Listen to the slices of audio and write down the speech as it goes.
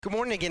Good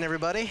morning again,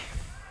 everybody.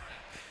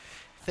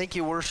 Thank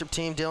you, worship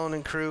team, Dylan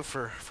and crew,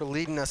 for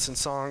leading us in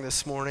song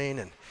this morning.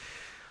 And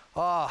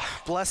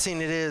blessing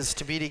it is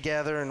to be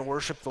together and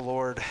worship the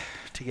Lord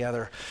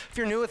together. If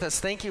you're new with us,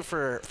 thank you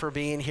for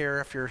being here.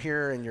 If you're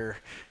here and your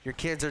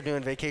kids are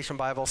doing Vacation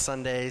Bible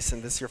Sundays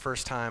and this is your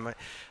first time,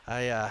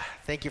 I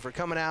thank you for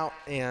coming out,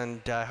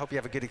 and I hope you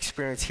have a good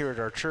experience here at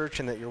our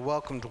church and that you're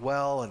welcomed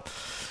well.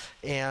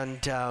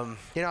 And I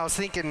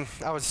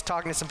was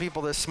talking to some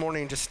people this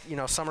morning, just,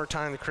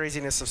 summertime, the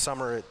craziness of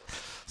summer, it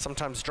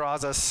sometimes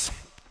draws us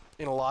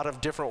in a lot of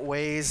different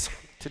ways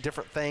to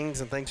different things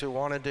and things we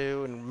want to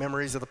do and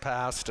memories of the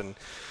past and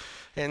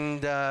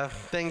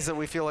things that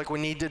we feel like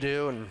we need to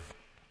do.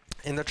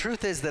 And the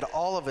truth is that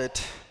all of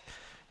it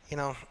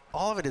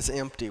is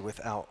empty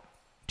without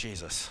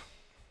Jesus.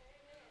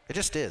 It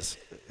just is.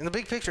 In the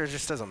big picture, it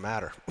just doesn't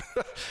matter.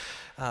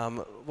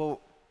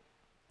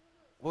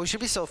 What we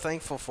should be so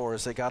thankful for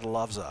is that God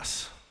loves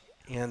us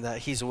and that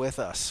He's with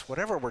us,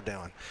 whatever we're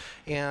doing.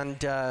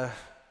 And I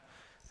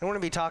want to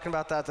be talking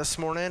about that this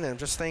morning, and I'm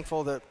just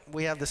thankful that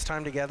we have this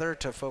time together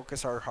to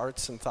focus our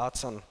hearts and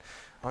thoughts on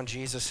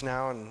Jesus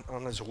now and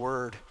on His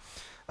Word.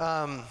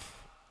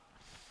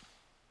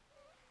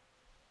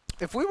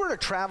 If we were to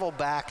travel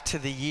back to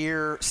the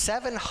year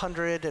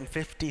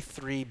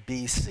 753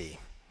 BC,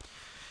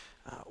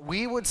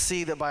 we would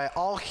see that by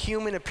all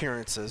human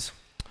appearances,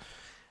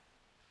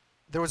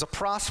 there was a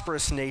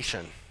prosperous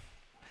nation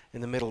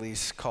in the Middle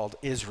East called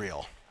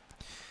Israel.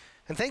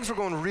 And things were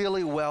going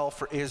really well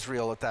for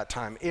Israel at that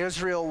time.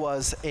 Israel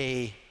was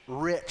a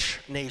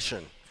rich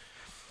nation.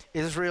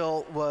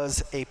 Israel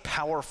was a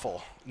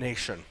powerful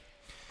nation.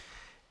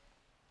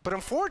 But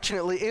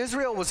unfortunately,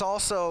 Israel was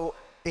also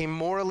a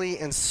morally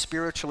and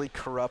spiritually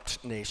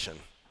corrupt nation.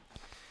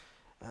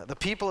 The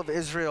people of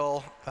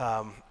Israel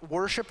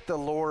worshiped the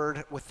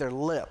Lord with their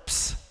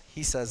lips.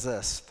 He says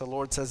this, the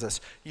Lord says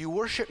this, "You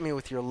worship me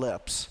with your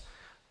lips,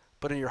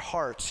 but in your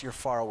hearts you're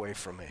far away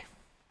from me."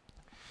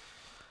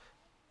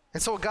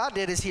 And so what God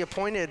did is He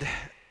appointed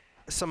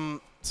some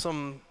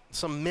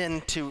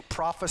men to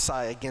prophesy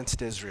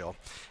against Israel.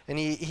 And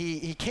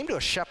he came to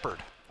a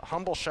shepherd, a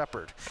humble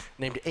shepherd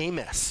named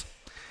Amos.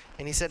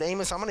 And he said,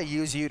 "Amos, I'm going to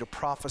use you to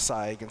prophesy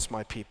against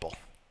my people."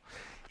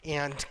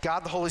 And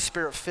God the Holy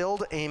Spirit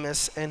filled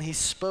Amos, and he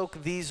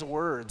spoke these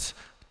words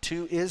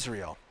to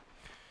Israel.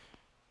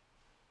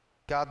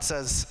 God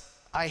says,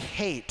 I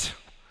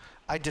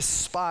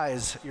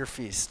despise your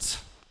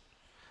feasts,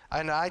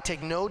 and I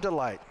take no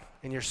delight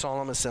in your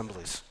solemn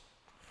assemblies.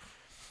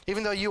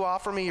 Even though you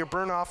offer me your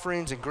burnt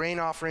offerings and grain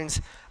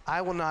offerings,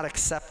 I will not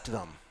accept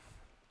them.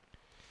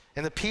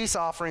 And the peace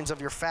offerings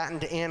of your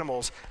fattened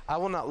animals, I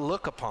will not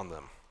look upon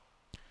them.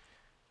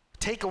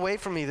 Take away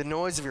from me the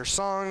noise of your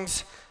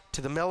songs,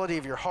 to the melody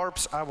of your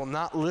harps I will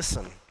not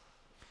listen.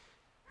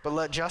 But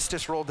let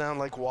justice roll down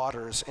like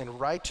waters and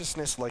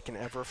righteousness like an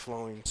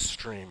ever-flowing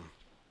stream.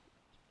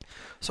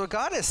 So what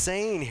God is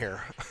saying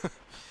here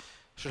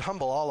should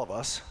humble all of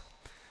us.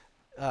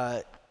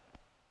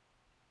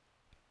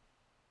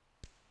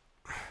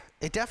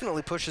 It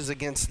definitely pushes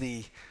against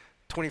the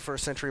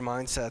 21st century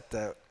mindset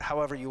that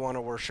however you want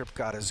to worship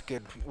God is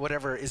good.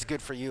 Whatever is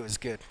good for you is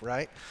good,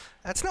 right?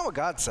 That's not what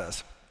God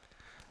says.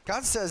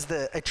 God says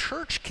that a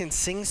church can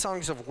sing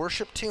songs of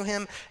worship to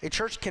Him. A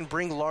church can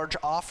bring large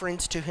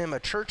offerings to Him. A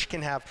church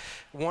can have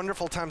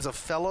wonderful times of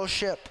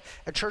fellowship.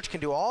 A church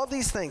can do all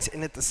these things,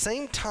 and at the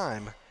same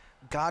time,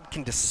 God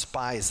can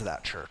despise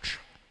that church.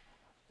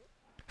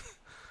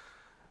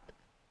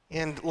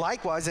 And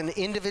likewise, an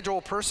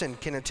individual person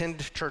can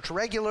attend church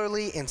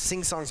regularly and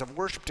sing songs of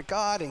worship to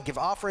God and give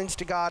offerings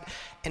to God,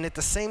 and at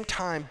the same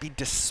time be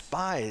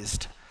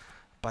despised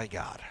by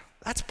God.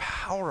 That's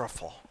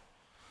powerful.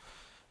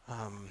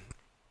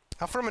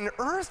 Now, from an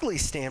earthly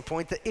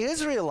standpoint, the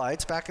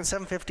Israelites back in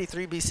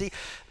 753 BC,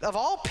 of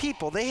all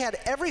people, they had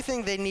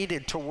everything they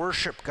needed to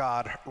worship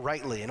God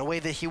rightly in a way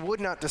that He would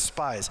not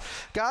despise.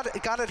 God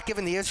had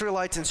given the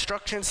Israelites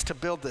instructions to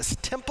build this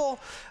temple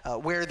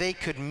where they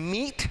could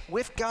meet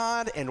with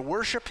God and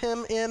worship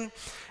Him in.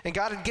 And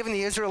God had given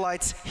the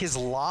Israelites His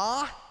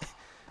law,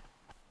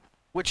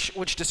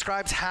 which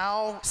describes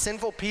how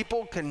sinful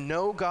people can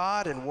know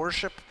God and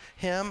worship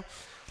Him.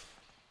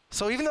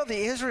 So even though the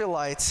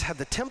Israelites had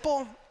the temple,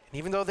 and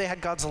even though they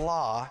had God's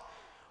law,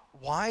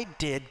 why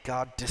did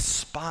God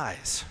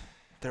despise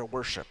their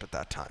worship at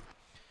that time?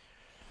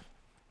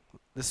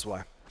 This is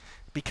why.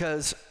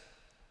 Because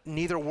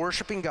neither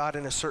worshiping God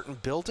in a certain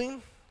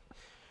building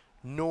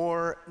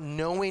nor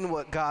knowing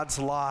what God's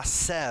law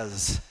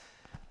says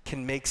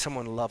can make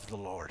someone love the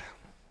Lord.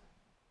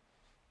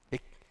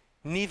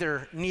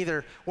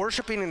 Neither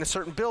worshiping in a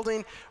certain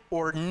building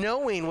or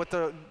knowing what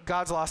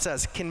God's law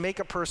says can make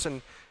a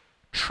person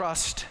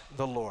trust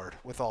the Lord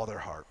with all their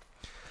heart.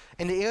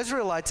 And the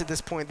Israelites at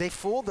this point, they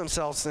fooled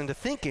themselves into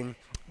thinking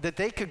that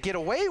they could get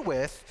away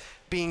with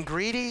being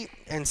greedy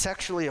and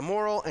sexually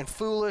immoral and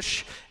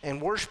foolish and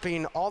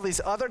worshiping all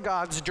these other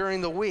gods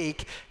during the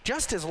week,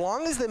 just as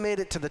long as they made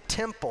it to the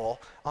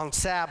temple on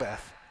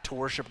Sabbath to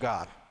worship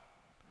God.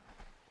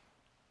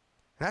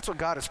 And that's what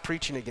God is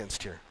preaching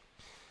against here.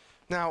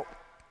 Now,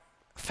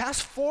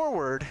 fast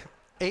forward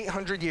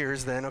 800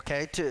 years then,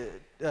 okay, to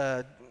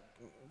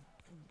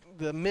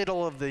the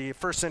middle of the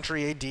first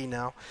century AD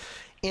now,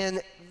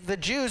 and the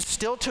Jews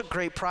still took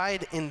great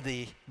pride in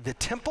the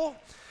temple,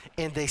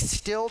 and they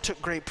still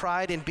took great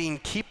pride in being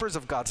keepers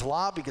of God's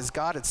law because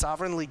God had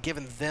sovereignly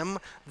given them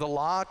the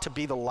law to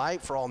be the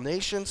light for all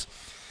nations.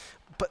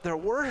 But their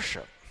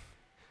worship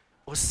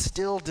was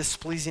still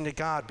displeasing to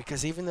God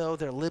because even though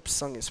their lips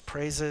sung his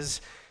praises,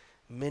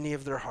 many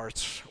of their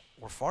hearts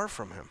were far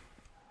from him.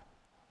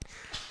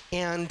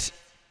 And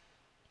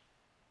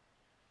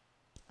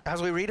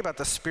as we read about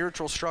the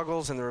spiritual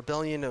struggles and the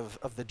rebellion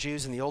of the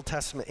Jews in the Old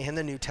Testament and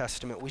the New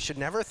Testament, we should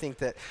never think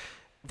that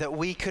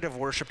we could have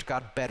worshiped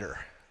God better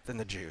than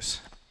the Jews.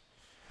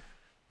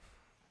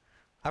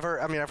 I've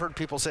heard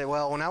people say,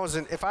 well,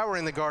 if I were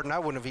in the garden, I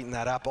wouldn't have eaten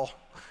that apple.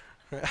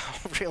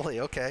 Really?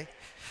 Okay.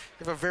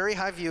 You have a very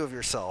high view of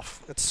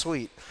yourself. That's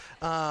sweet.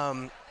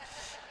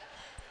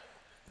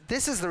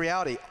 This is the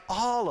reality.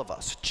 All of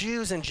us,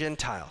 Jews and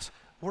Gentiles,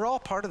 we're all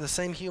part of the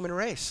same human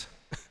race.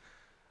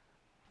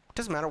 It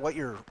doesn't matter what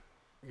your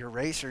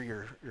race or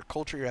your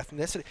culture, your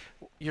ethnicity,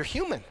 you're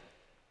human.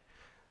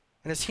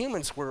 And as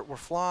humans, we're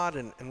flawed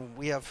and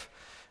we have,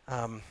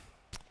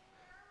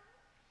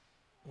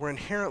 we're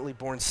inherently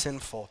born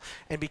sinful.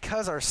 And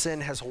because our sin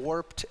has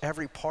warped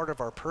every part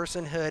of our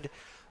personhood,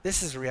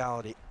 this is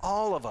reality.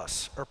 All of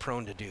us are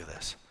prone to do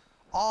this.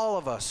 All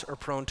of us are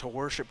prone to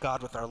worship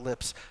God with our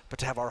lips, but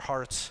to have our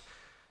hearts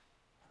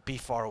be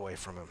far away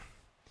from him.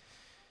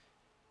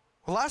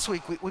 Well, last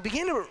week, we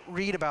began to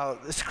read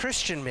about this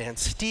Christian man,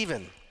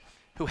 Stephen,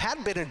 who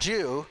had been a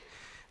Jew,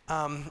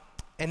 and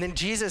then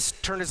Jesus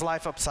turned his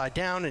life upside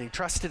down, and he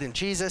trusted in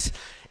Jesus,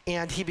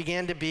 and he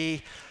began to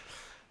be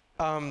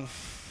a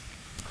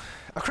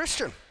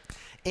Christian.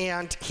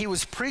 And he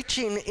was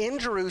preaching in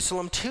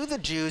Jerusalem to the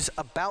Jews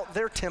about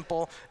their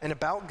temple and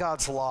about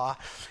God's law,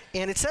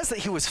 and it says that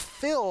he was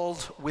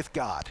filled with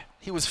God.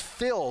 He was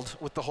filled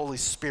with the Holy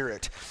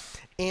Spirit.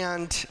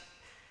 And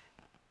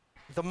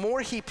the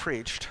more he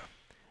preached,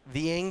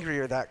 the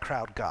angrier that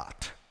crowd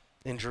got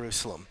in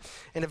Jerusalem.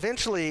 And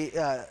eventually,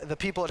 the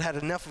people had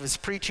had enough of his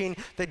preaching.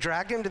 They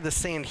dragged him to the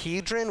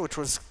Sanhedrin, which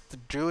was the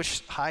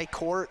Jewish high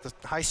court, the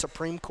high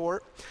supreme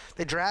court.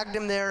 They dragged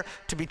him there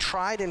to be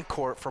tried in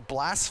court for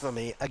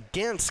blasphemy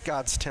against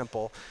God's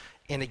temple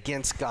and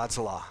against God's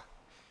law.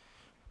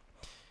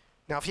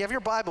 Now, if you have your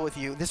Bible with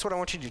you, this is what I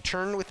want you to do.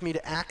 Turn with me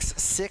to Acts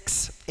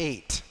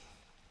 6:8,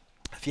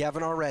 if you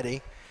haven't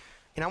already.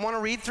 And I want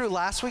to read through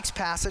last week's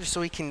passage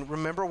so we can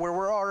remember where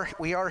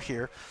we are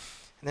here.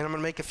 And then I'm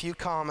going to make a few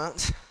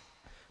comments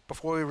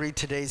before we read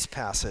today's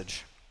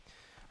passage.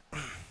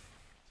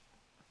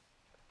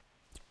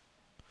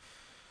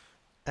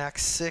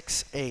 Acts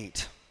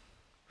 6:8.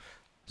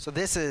 So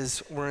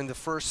we're in the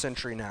first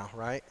century now,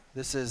 right?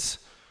 This is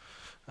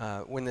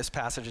when this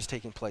passage is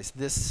taking place.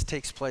 This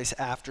takes place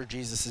after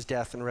Jesus'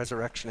 death and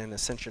resurrection and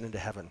ascension into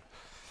heaven.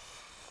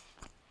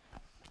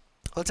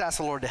 Let's ask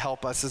the Lord to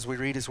help us as we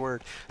read his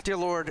word. Dear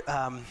Lord,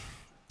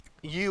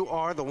 you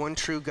are the one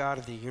true God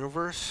of the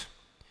universe.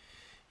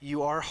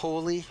 You are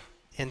holy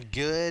and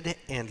good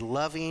and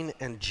loving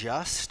and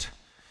just.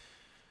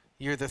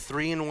 You're the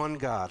three-in-one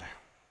God.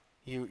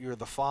 You're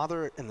the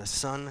Father and the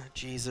Son,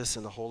 Jesus,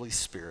 and the Holy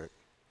Spirit.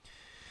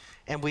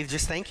 And we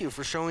just thank you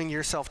for showing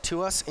yourself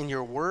to us in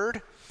your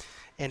word.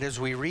 And as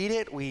we read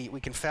it, we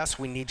confess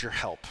we need your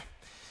help.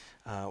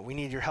 We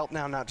need your help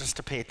now, not just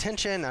to pay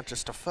attention, not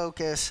just to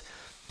focus,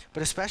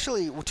 but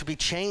especially to be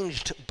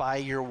changed by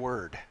your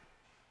word.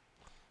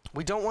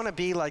 We don't want to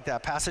be like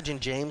that passage in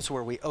James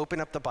where we open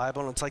up the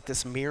Bible and it's like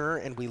this mirror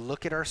and we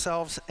look at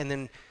ourselves and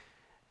then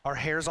our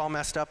hair's all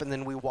messed up and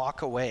then we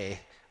walk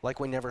away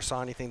like we never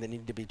saw anything that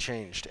needed to be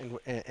changed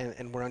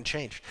and we're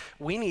unchanged.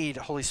 We need,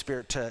 Holy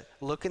Spirit, to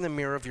look in the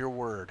mirror of your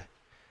word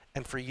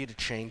and for you to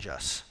change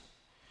us.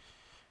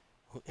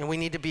 And we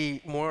need to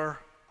be more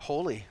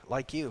holy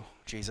like you,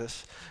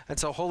 Jesus. And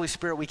so, Holy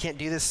Spirit, we can't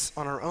do this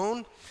on our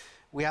own.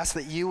 We ask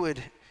that you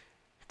would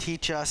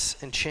teach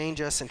us and change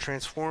us and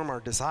transform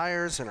our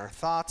desires and our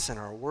thoughts and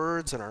our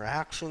words and our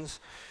actions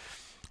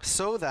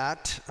so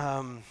that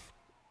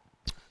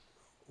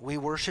we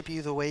worship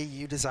you the way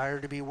you desire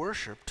to be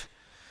worshiped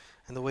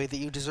and the way that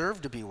you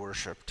deserve to be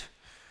worshiped.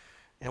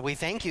 And we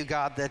thank you,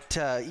 God,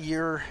 that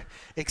your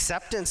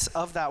acceptance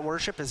of that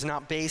worship is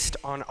not based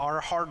on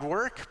our hard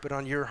work, but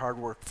on your hard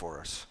work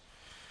for us.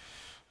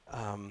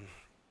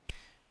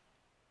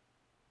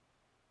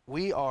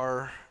 We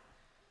are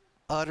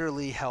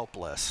utterly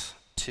helpless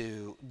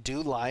to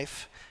do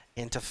life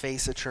and to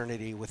face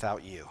eternity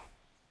without you.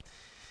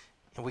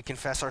 And we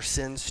confess our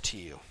sins to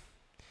you.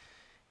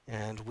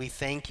 And we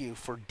thank you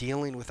for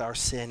dealing with our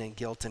sin and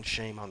guilt and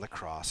shame on the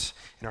cross.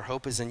 And our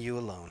hope is in you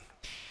alone.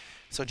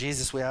 So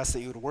Jesus, we ask that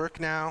you would work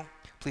now.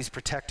 Please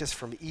protect us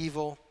from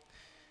evil.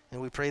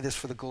 And we pray this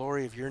for the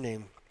glory of your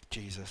name,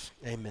 Jesus.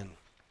 Amen.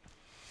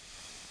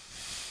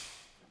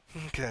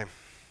 Okay.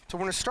 So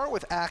we're going to start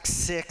with Acts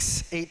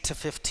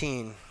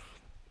 6:8-15.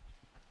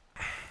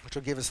 Which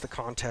will give us the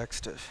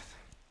context of.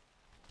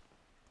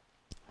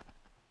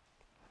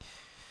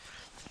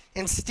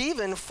 And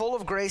Stephen, full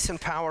of grace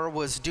and power,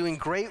 was doing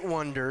great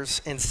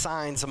wonders and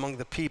signs among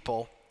the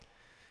people.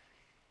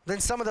 Then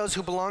some of those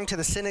who belonged to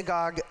the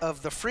synagogue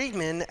of the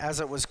freedmen, as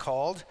it was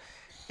called,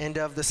 and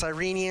of the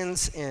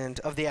Cyrenians, and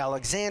of the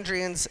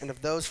Alexandrians, and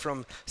of those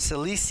from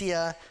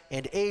Cilicia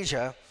and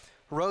Asia,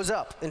 rose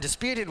up and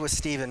disputed with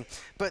Stephen,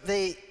 but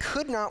they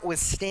could not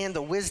withstand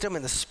the wisdom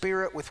and the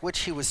spirit with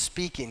which he was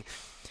speaking.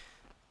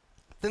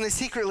 Then they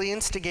secretly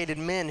instigated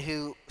men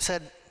who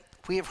said,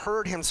 "We have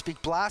heard him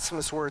speak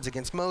blasphemous words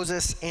against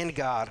Moses and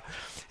God."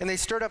 And they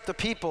stirred up the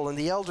people and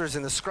the elders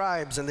and the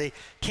scribes, and they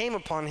came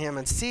upon him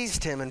and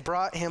seized him and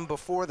brought him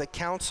before the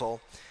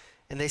council.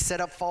 And they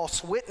set up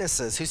false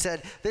witnesses who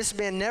said, "This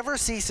man never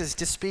ceases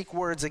to speak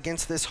words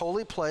against this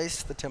holy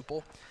place," the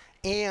temple,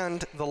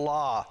 "and the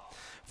law.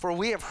 For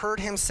we have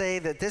heard him say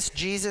that this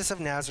Jesus of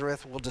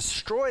Nazareth will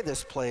destroy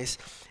this place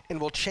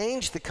and will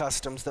change the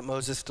customs that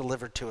Moses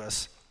delivered to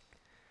us."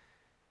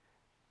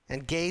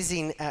 And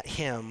gazing at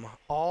him,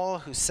 all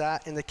who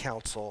sat in the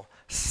council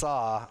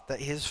saw that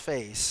his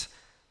face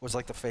was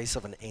like the face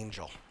of an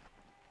angel.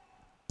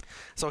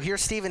 So here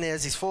Stephen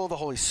is. He's full of the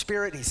Holy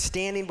Spirit. He's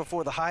standing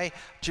before the high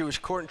Jewish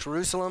court in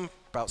Jerusalem,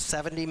 about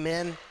 70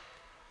 men.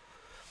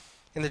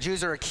 And the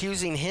Jews are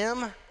accusing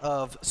him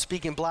of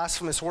speaking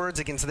blasphemous words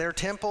against their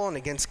temple and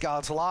against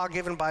God's law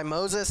given by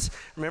Moses.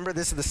 Remember,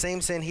 this is the same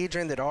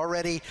Sanhedrin that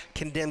already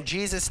condemned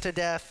Jesus to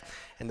death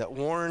and that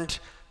warned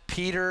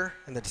Peter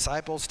and the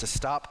disciples to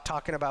stop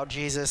talking about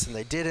Jesus, and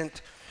they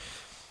didn't.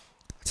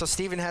 So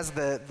Stephen has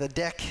the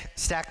deck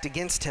stacked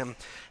against him.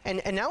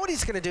 And now what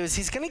he's going to do is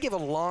he's going to give a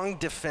long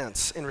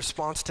defense in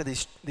response to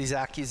these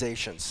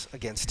accusations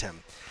against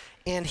him.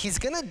 And he's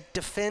going to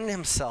defend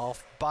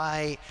himself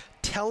by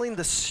telling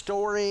the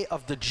story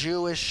of the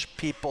Jewish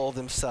people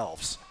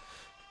themselves.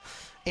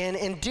 And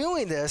in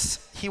doing this,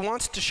 he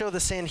wants to show the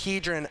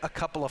Sanhedrin a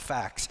couple of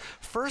facts.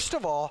 First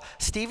of all,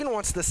 Stephen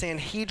wants the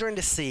Sanhedrin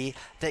to see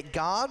that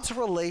God's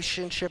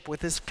relationship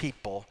with his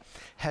people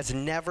has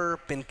never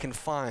been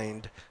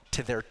confined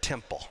to their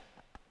temple.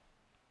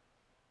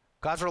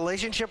 God's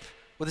relationship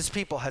with his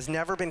people has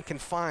never been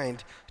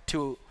confined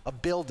to a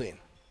building.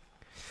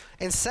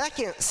 And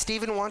second,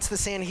 Stephen wants the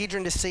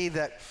Sanhedrin to see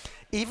that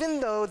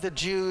even though the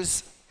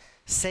Jews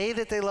say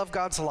that they love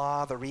God's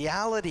law, the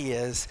reality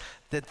is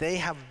that they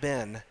have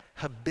been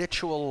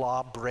habitual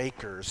law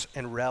breakers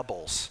and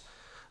rebels.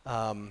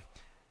 And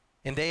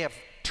they have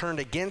turned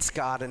against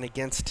God and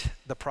against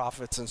the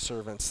prophets and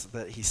servants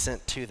that he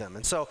sent to them.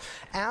 And so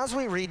as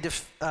we read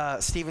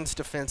Stephen's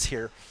defense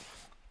here,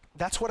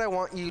 that's what I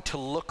want you to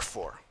look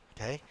for,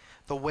 okay?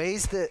 The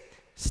ways that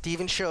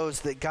Stephen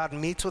shows that God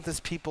meets with his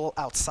people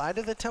outside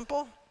of the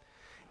temple,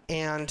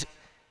 and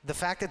the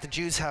fact that the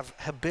Jews have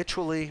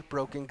habitually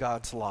broken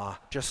God's law,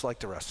 just like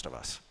the rest of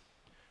us.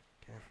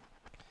 Okay.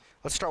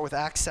 Let's start with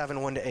Acts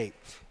 7, 1-8.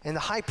 And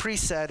the high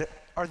priest said,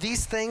 "Are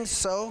these things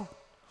so?"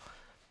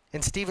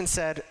 And Stephen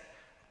said,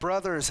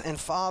 "Brothers and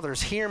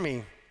fathers, hear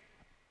me.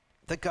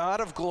 The God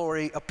of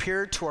glory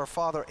appeared to our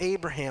father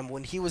Abraham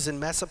when he was in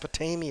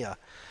Mesopotamia,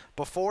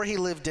 before he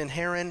lived in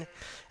Haran,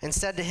 and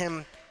said to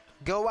him,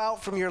 'Go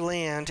out from your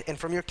land and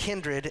from your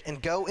kindred,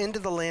 and go into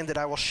the land that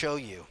I will show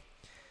you.'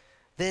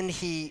 Then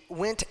he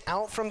went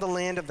out from the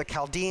land of the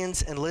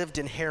Chaldeans and lived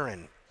in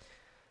Haran.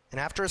 And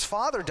after his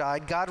father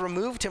died, God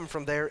removed him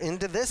from there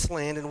into this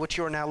land in which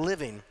you are now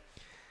living.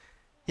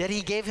 Yet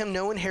he gave him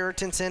no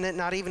inheritance in it,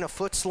 not even a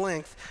foot's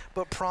length,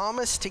 but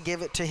promised to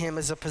give it to him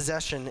as a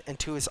possession and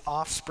to his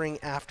offspring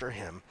after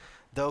him,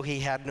 though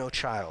he had no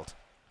child.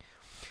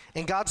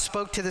 And God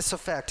spoke to this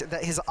effect,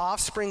 that his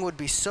offspring would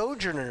be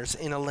sojourners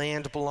in a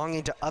land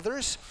belonging to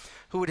others,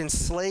 who would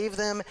enslave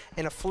them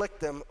and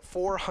afflict them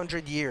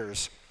 400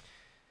 years.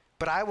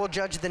 But I will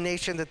judge the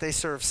nation that they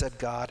serve, said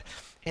God.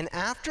 And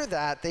after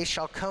that they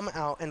shall come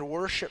out and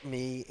worship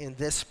me in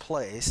this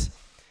place.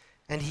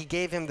 And he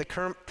gave him the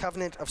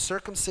covenant of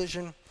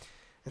circumcision.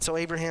 And so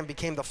Abraham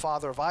became the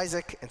father of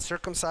Isaac and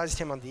circumcised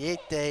him on the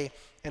 8th day.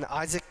 And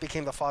Isaac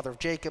became the father of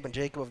Jacob, and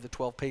Jacob of the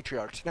 12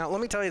 patriarchs. Now,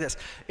 let me tell you this.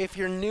 If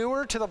you're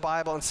newer to the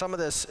Bible and some of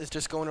this is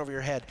just going over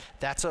your head,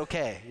 that's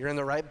okay. You're in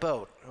the right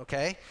boat,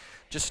 okay?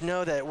 Just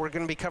know that we're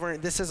going to be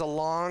covering, this is a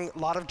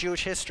lot of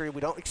Jewish history.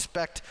 We don't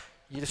expect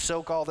you to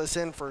soak all this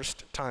in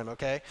first time,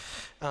 okay?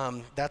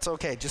 That's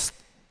okay. Just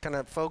kind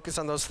of focus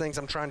on those things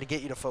I'm trying to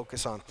get you to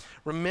focus on.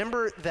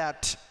 Remember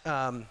that,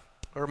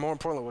 or more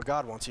importantly, what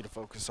God wants you to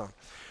focus on.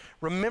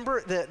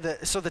 Remember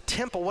so the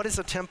temple, what is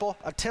a temple?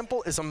 A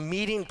temple is a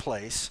meeting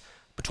place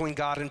between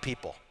God and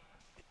people.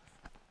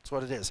 That's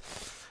what it is.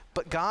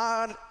 But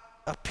God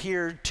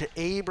appeared to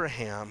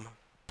Abraham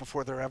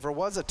before there ever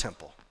was a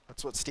temple.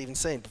 That's what Stephen's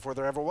saying, before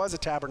there ever was a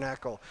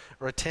tabernacle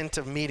or a tent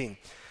of meeting.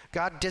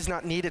 God does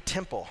not need a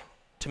temple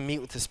to meet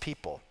with his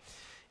people.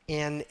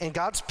 And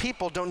God's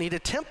people don't need a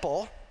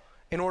temple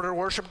in order to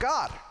worship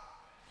God.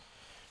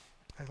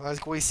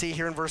 Like we see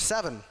here in verse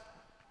 7.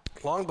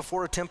 Long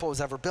before a temple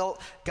was ever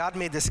built, God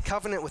made this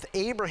covenant with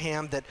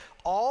Abraham that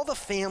all the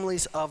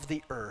families of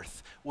the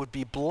earth would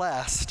be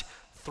blessed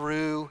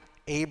through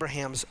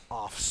Abraham's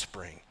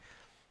offspring.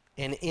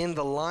 And in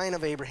the line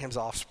of Abraham's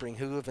offspring,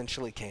 who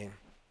eventually came?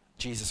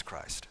 Jesus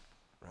Christ,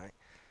 right?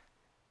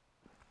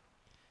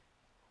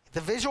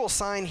 The visual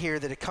sign here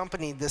that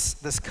accompanied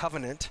this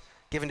covenant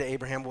given to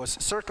Abraham was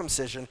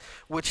circumcision,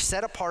 which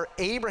set apart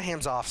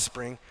Abraham's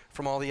offspring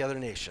from all the other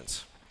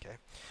nations. Okay,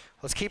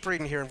 let's keep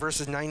reading here in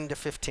verses 9 to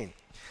 15.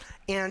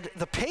 And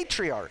the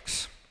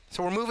patriarchs,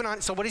 so we're moving on.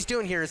 So what he's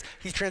doing here is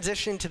he's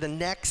transitioning to the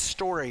next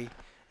story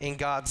in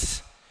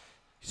God's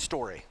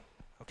story.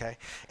 Okay,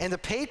 and the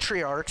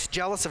patriarchs,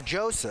 jealous of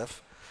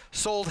Joseph,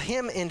 sold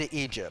him into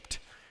Egypt,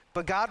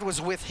 but God was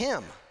with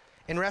him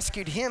and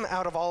rescued him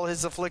out of all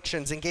his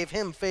afflictions and gave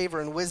him favor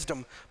and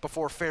wisdom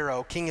before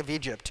Pharaoh, king of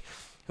Egypt,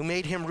 who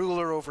made him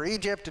ruler over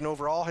Egypt and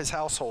over all his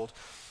household.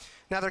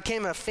 Now there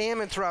came a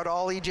famine throughout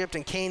all Egypt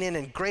and Canaan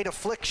and great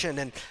affliction,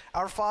 and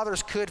our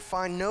fathers could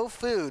find no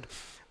food.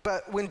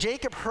 But when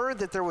Jacob heard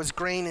that there was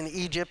grain in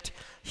Egypt,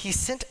 he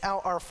sent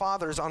out our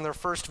fathers on their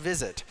first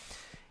visit.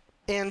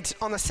 And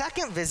on the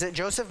second visit,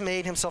 Joseph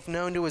made himself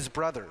known to his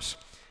brothers,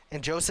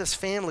 and Joseph's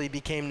family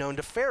became known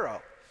to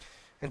Pharaoh.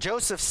 And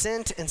Joseph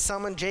sent and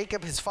summoned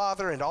Jacob, his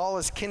father, and all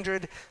his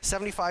kindred,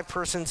 75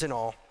 persons in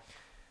all.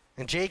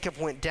 And Jacob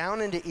went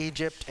down into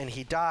Egypt, and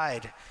he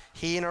died,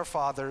 he and our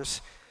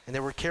fathers, and they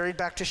were carried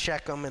back to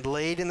Shechem and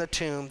laid in the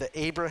tomb that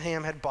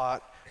Abraham had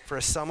bought for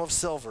a sum of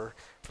silver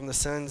from the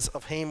sons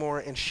of Hamor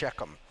and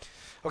Shechem.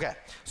 Okay,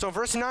 so in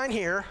verse 9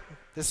 here,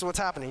 this is what's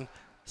happening.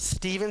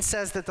 Stephen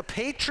says that the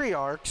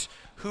patriarchs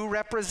who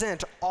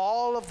represent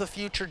all of the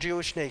future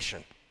Jewish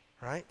nation,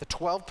 right, the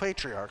 12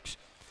 patriarchs,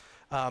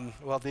 the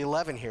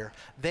 11 here,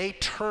 they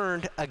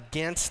turned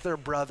against their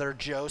brother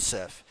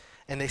Joseph,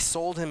 and they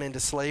sold him into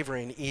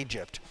slavery in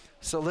Egypt.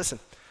 So listen,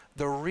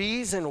 the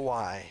reason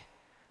why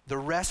the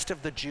rest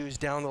of the Jews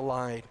down the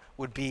line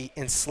would be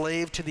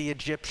enslaved to the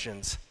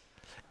Egyptians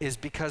is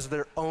because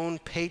their own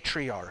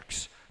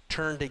patriarchs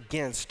turned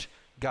against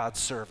God's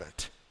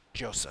servant,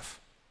 Joseph.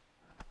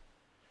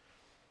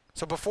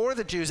 So before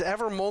the Jews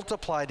ever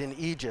multiplied in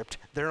Egypt,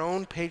 their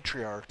own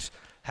patriarchs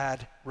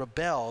had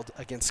rebelled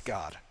against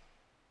God.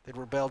 They'd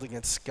rebelled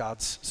against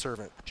God's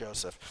servant,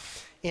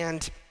 Joseph.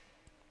 And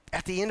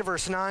at the end of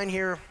verse 9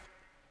 here,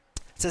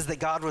 it says that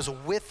God was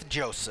with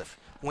Joseph.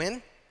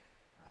 When?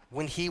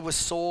 When he was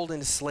sold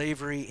into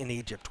slavery in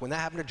Egypt. When that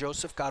happened to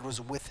Joseph, God was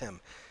with him.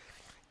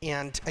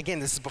 And again,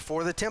 this is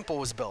before the temple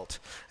was built.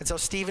 And so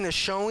Stephen is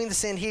showing the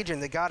Sanhedrin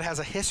that God has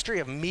a history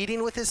of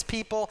meeting with his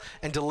people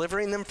and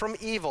delivering them from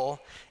evil,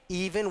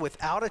 even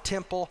without a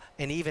temple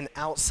and even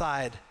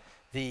outside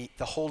the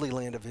Holy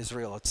Land of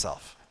Israel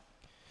itself.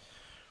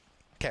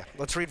 Okay,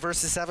 let's read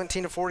verses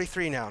 17 to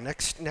 43 now,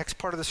 next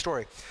part of the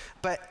story.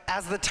 But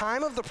as the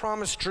time of the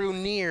promise drew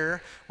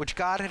near, which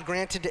God had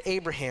granted to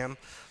Abraham,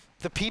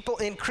 the people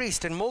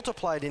increased and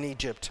multiplied in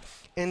Egypt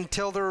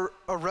until there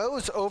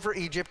arose over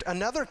Egypt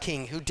another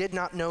king who did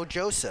not know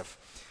Joseph.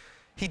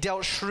 He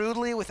dealt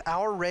shrewdly with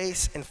our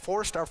race and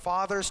forced our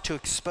fathers to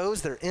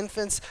expose their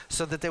infants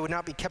so that they would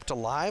not be kept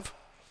alive.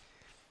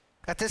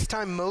 At this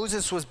time,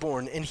 Moses was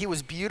born, and he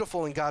was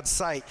beautiful in God's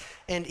sight.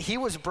 And he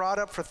was brought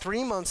up for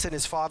 3 months in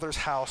his father's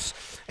house.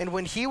 And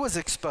when he was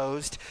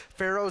exposed,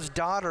 Pharaoh's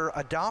daughter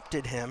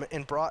adopted him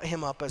and brought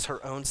him up as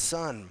her own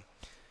son.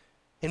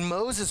 And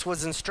Moses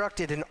was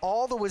instructed in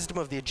all the wisdom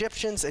of the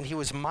Egyptians, and he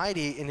was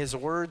mighty in his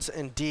words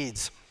and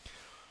deeds.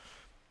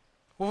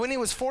 Well, when he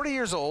was 40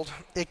 years old,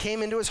 it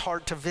came into his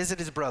heart to visit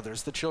his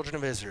brothers, the children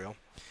of Israel.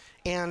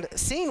 And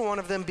seeing one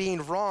of them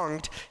being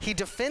wronged, he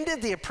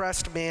defended the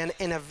oppressed man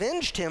and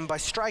avenged him by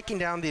striking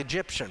down the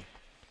Egyptian.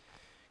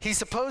 He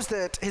supposed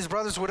that his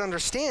brothers would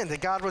understand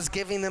that God was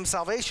giving them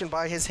salvation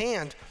by his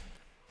hand,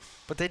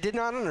 but they did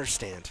not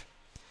understand.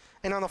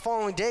 And on the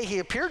following day, he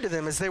appeared to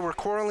them as they were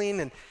quarreling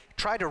and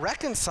tried to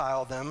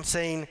reconcile them,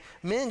 saying,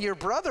 "Men, you're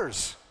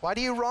brothers. Why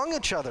do you wrong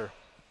each other?"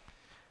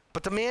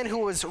 But the man who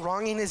was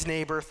wronging his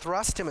neighbor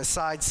thrust him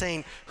aside,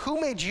 saying, "Who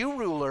made you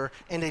ruler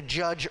and a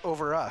judge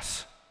over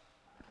us?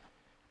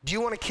 Do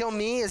you want to kill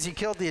me as you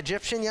killed the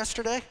Egyptian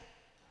yesterday?"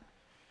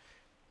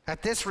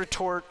 At this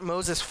retort,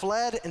 Moses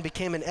fled and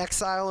became an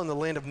exile in the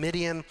land of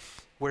Midian,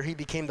 where he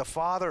became the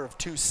father of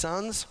 2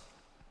 sons.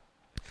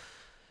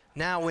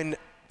 Now, when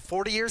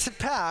 40 years had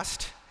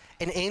passed,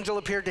 an angel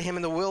appeared to him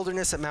in the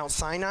wilderness at Mount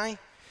Sinai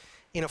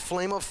in a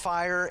flame of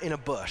fire in a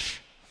bush.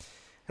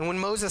 And when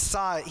Moses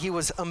saw it, he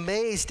was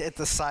amazed at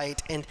the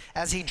sight. And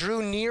as he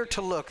drew near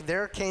to look,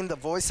 there came the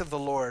voice of the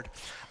Lord.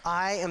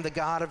 "I am the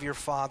God of your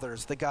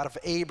fathers, the God of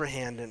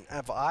Abraham and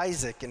of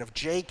Isaac and of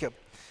Jacob."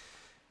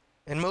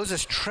 And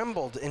Moses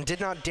trembled and did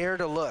not dare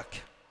to look.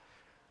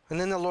 And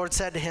then the Lord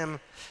said to him,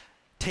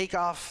 "Take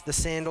off the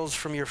sandals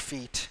from your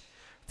feet,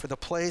 for the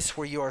place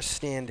where you are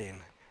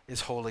standing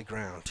is holy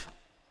ground.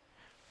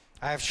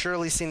 I have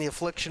surely seen the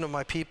affliction of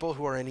my people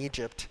who are in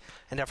Egypt,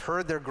 and have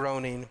heard their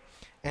groaning,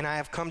 and I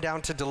have come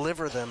down to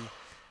deliver them.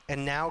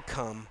 And now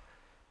come,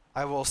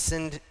 I will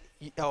send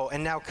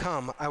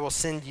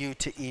you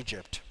to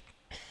Egypt."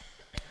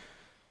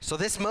 So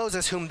this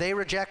Moses, whom they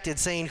rejected,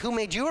 saying, "Who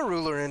made you a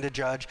ruler and a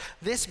judge?"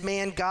 this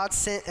man God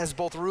sent as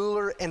both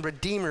ruler and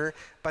redeemer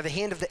by the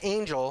hand of the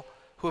angel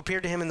who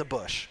appeared to him in the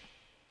bush.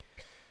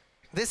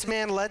 This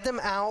man led them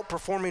out,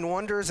 performing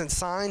wonders and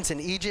signs in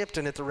Egypt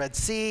and at the Red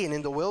Sea and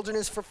in the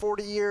wilderness for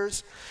 40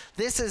 years.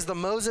 This is the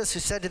Moses who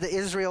said to the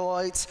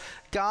Israelites,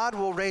 God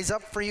will raise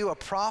up for you a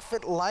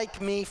prophet like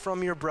me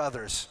from your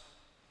brothers.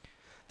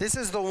 This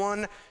is the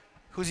one,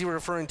 who's he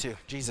referring to?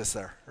 Jesus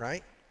there,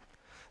 right?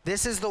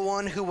 This is the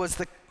one who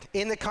was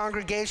in the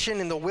congregation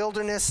in the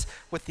wilderness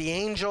with the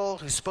angel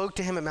who spoke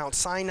to him at Mount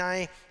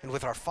Sinai and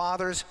with our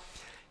fathers.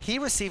 He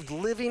received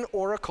living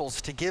oracles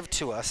to give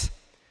to us.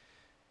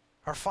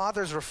 Our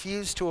fathers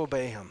refused to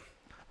obey him,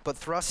 but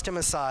thrust him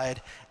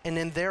aside, and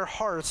in their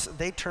hearts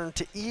they turned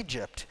to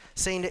Egypt,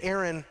 saying to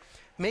Aaron,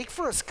 make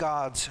for us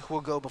gods who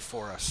will go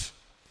before us.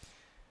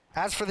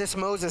 As for this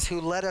Moses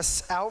who led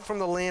us out from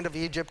the land of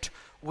Egypt,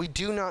 we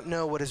do not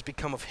know what has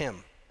become of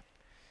him.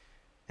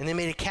 And they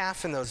made a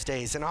calf in those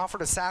days and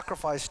offered a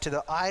sacrifice to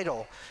the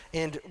idol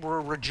and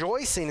were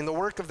rejoicing in the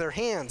work of their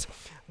hands.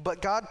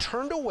 But God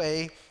turned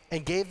away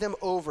and gave them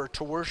over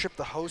to worship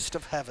the host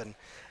of heaven,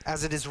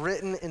 as it is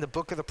written in the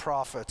book of the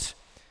prophets.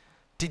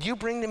 Did you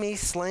bring to me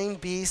slain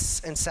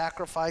beasts and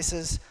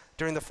sacrifices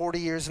during the 40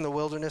 years in the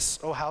wilderness,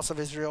 O house of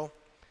Israel?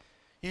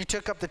 You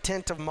took up the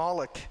tent of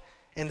Moloch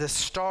and the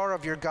star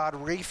of your god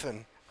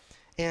Rephan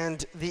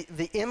and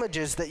the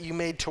images that you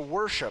made to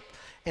worship,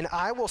 and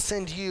I will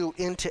send you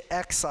into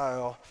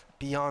exile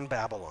beyond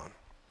Babylon.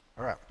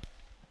 All right.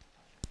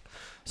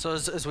 So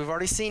as we've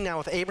already seen now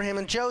with Abraham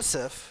and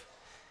Joseph,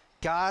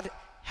 God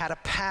had a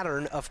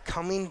pattern of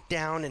coming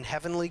down in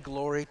heavenly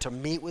glory to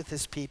meet with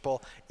his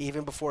people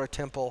even before a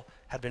temple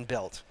had been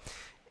built.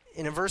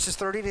 And in verses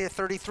 30 to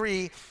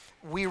 33,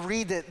 we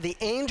read that the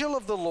angel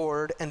of the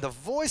Lord and the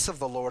voice of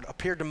the Lord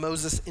appeared to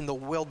Moses in the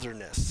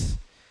wilderness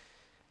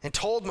and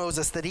told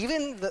Moses that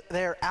even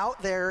there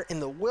out there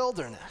in the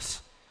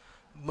wilderness,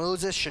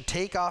 Moses should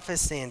take off his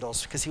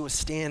sandals because he was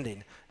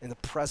standing in the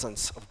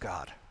presence of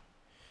God.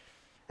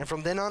 And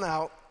from then on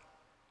out,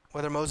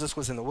 whether Moses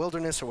was in the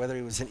wilderness or whether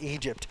he was in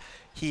Egypt,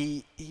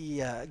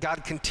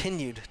 God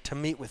continued to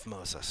meet with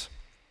Moses.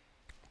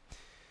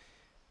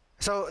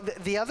 So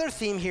the other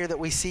theme here that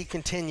we see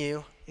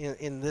continue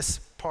in this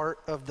part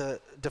of the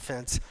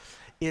defense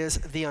is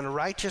the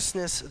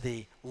unrighteousness,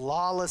 the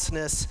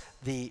lawlessness,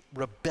 the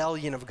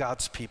rebellion of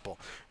God's people.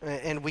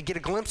 And we get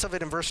a glimpse of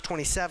it in verse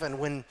 27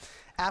 when,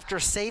 after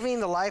saving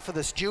the life of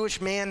this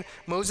Jewish man,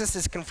 Moses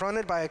is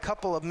confronted by a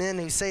couple of men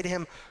who say to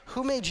him,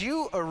 who made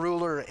you a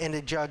ruler and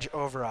a judge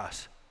over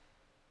us?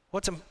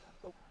 Well,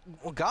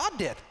 God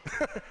did,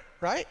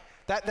 right?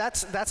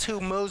 That's who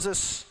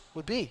Moses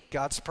would be,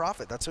 God's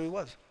prophet. That's who he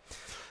was.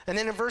 And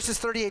then in verses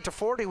 38 to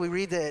 40, we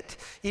read that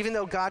even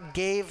though God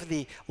gave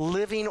the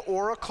living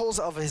oracles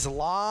of his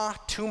law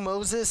to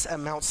Moses at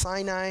Mount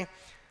Sinai,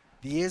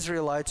 the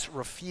Israelites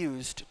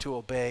refused to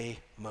obey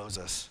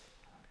Moses.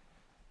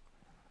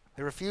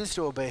 They refused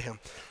to obey him.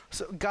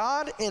 So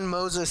God and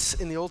Moses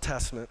in the Old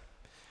Testament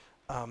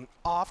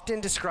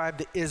often describe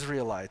the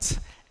Israelites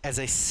as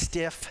a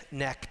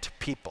stiff-necked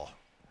people.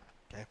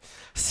 Okay?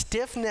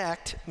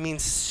 Stiff-necked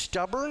means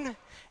stubborn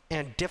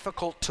and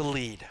difficult to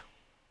lead.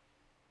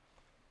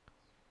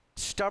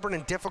 Stubborn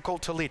and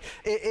difficult to lead.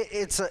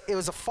 It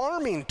was a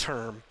farming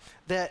term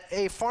that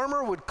a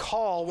farmer would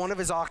call one of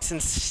his oxen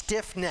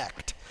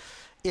stiff-necked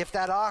if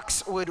that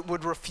ox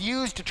would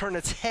refuse to turn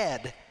its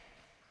head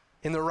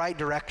in the right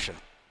direction,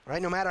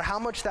 right? No matter how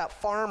much that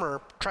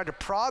farmer tried to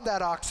prod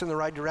that ox in the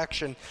right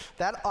direction,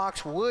 that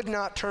ox would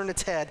not turn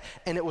its head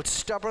and it would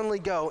stubbornly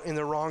go in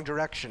the wrong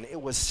direction.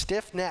 It was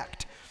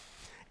stiff-necked.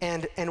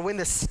 And when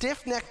the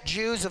stiff-necked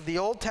Jews of the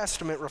Old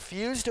Testament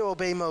refused to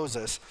obey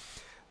Moses,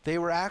 they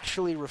were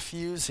actually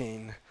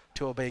refusing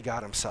to obey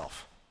God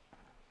himself.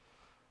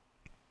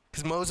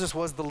 Because Moses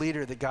was the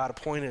leader that God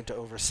appointed to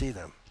oversee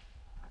them.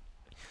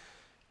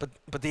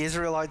 But the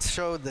Israelites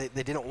showed they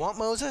didn't want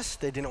Moses,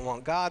 they didn't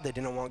want God, they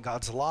didn't want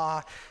God's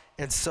law,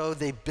 and so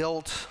they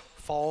built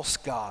false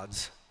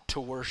gods to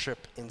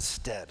worship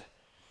instead.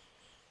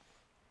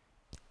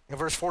 And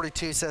verse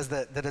 42 says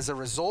that as a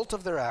result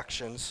of their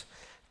actions,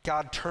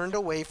 God turned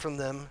away from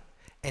them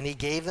and he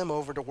gave them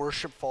over to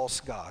worship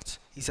false gods.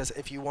 He says,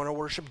 if you want to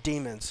worship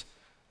demons,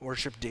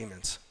 worship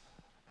demons.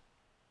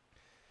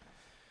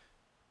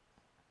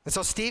 And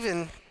so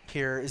Stephen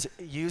here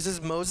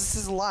uses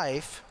Moses'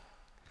 life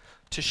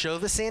to show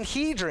the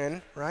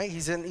Sanhedrin, right?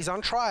 He's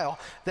on trial,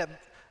 that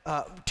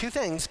two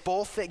things,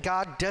 both that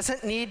God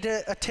doesn't need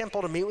a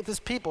temple to meet with his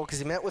people because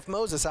he met with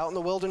Moses out in the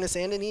wilderness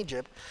and in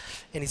Egypt.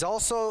 And he's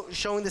also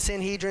showing the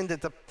Sanhedrin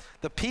that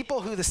the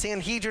people who the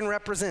Sanhedrin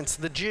represents,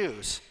 the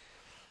Jews,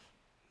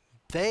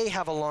 they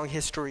have a long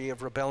history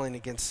of rebelling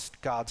against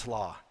God's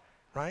law,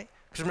 right?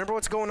 Because remember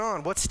what's going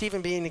on. What's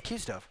Stephen being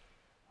accused of?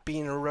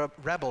 Being a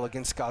rebel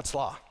against God's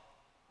law.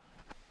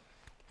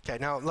 Okay,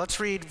 now let's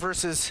read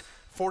verses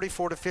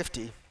 44 to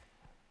 50.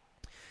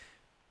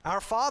 Our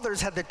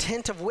fathers had the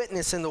tent of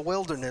witness in the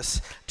wilderness,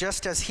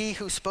 just as he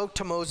who spoke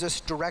to Moses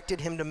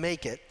directed him to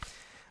make it,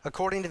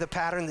 according to the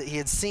pattern that he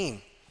had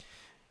seen.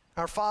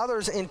 Our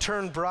fathers in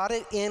turn brought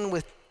it in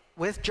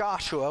with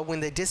Joshua when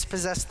they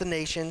dispossessed the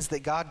nations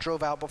that God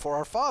drove out before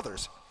our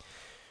fathers.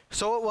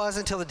 So it was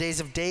until the days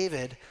of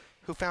David,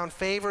 who found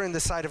favor in the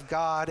sight of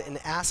God and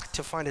asked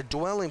to find a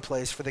dwelling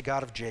place for the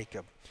God of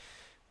Jacob.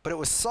 But it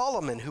was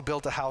Solomon who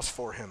built a house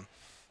for him.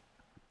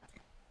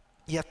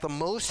 Yet the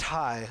Most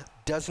High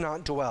does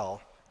not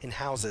dwell in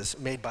houses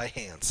made by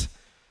hands,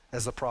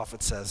 as the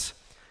prophet says.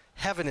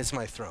 Heaven is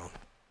my throne,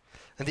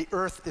 and the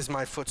earth is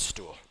my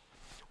footstool.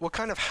 What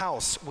kind of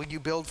house will you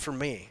build for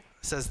me,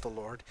 says the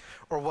Lord?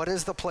 Or what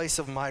is the place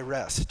of my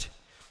rest?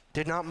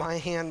 Did not my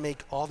hand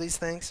make all these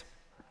things?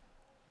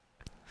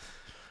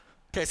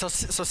 Okay, so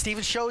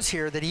Stephen shows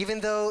here that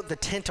even though the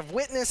tent of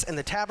witness and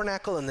the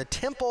tabernacle and the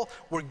temple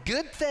were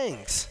good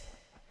things,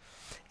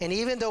 and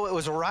even though it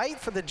was right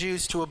for the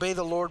Jews to obey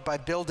the Lord by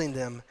building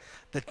them,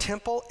 the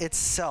temple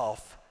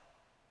itself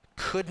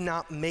could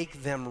not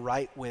make them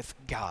right with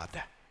God.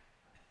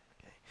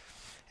 Okay.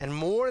 And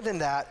more than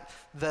that,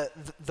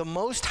 the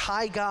Most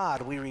High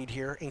God, we read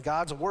here in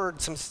God's word,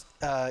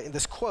 in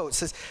this quote,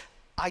 says,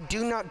 I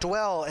do not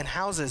dwell in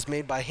houses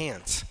made by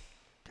hands.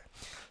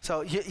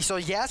 So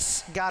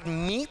yes, God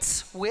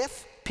meets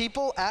with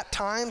people at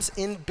times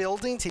in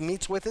buildings. He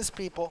meets with his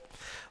people.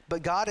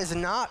 But God is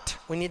not,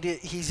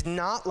 he's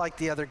not like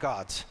the other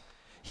gods.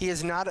 He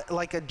is not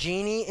like a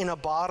genie in a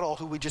bottle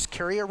who we just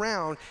carry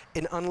around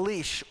and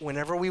unleash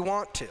whenever we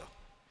want to.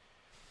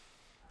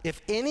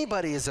 If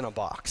anybody is in a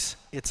box,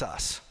 it's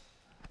us.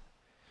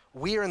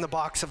 We are in the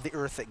box of the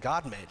earth that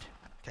God made.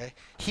 Okay?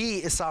 He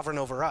is sovereign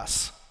over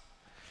us.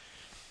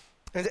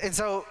 And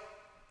so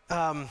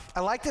I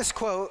like this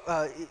quote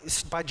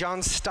by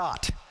John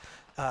Stott.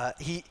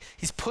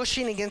 He's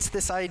pushing against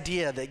this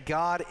idea that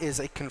God is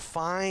a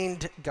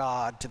confined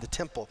God to the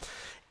temple.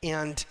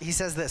 And he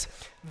says this,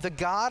 the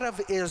God of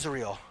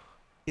Israel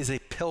is a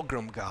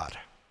pilgrim God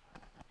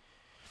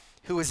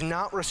who is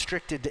not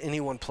restricted to any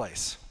one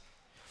place.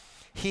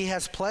 He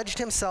has pledged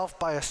himself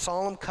by a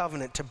solemn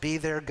covenant to be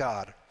their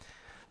God.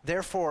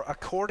 Therefore,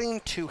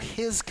 according to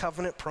his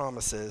covenant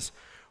promises,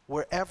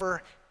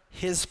 wherever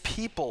his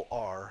people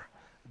are,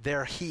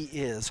 there he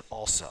is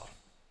also.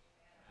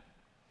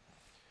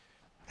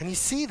 And you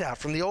see that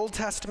from the Old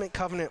Testament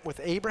covenant with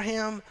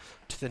Abraham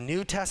to the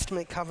New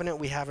Testament covenant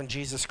we have in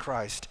Jesus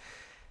Christ.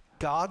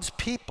 God's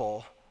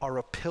people are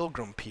a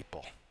pilgrim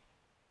people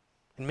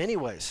in many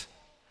ways.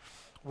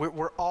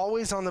 We're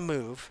always on the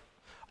move,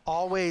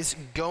 always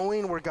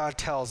going where God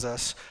tells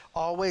us,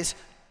 always,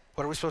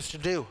 what are we supposed to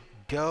do?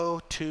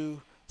 Go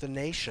to the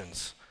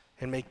nations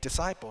and make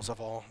disciples of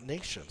all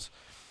nations.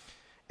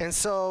 And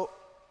so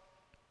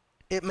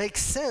it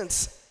makes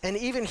sense, and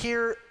even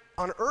here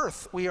on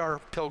earth, we are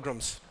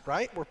pilgrims,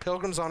 right? We're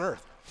pilgrims on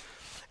earth.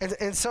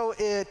 And so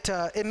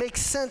it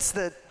makes sense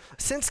that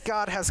since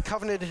God has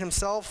covenanted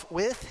himself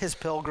with his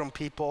pilgrim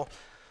people,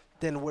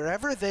 then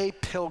wherever they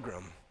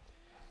pilgrim,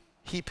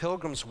 he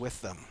pilgrims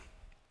with them.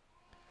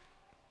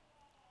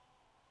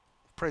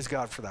 Praise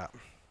God for that.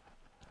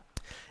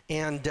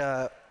 And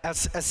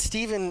as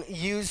Stephen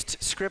used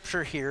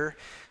scripture here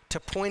to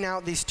point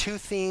out these two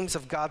themes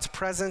of God's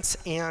presence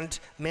and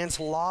man's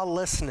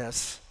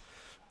lawlessness,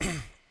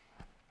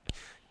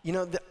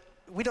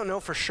 we don't know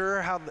for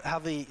sure how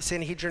the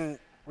Sanhedrin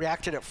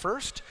reacted at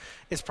first.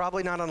 It's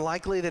probably not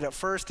unlikely that at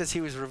first, as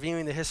he was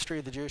reviewing the history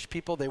of the Jewish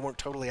people, they weren't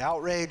totally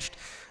outraged.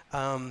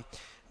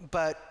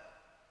 But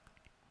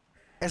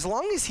as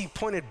long as he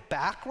pointed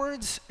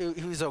backwards,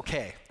 he was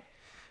okay.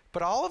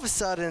 But all of a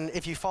sudden,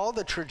 if you follow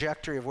the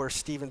trajectory of where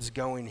Stephen's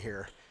going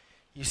here,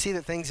 you see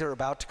that things are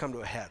about to come to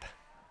a head.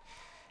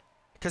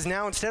 Because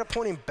now, instead of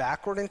pointing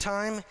backward in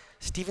time,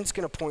 Stephen's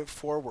going to point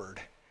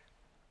forward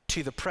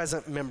to the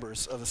present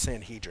members of the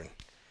Sanhedrin.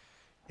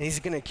 And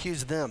he's going to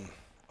accuse them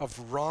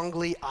of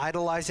wrongly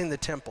idolizing the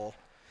temple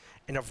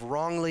and of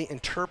wrongly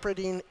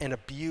interpreting and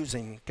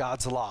abusing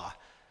God's law,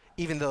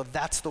 even though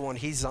that's the one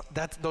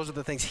those are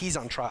the things he's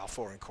on trial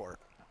for in court.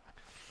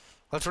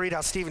 Let's read how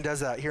Stephen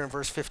does that here in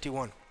verse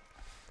 51.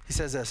 He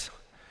says this,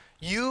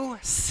 "You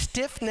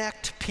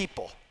stiff-necked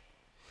people,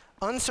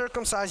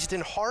 uncircumcised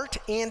in heart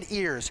and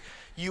ears,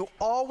 you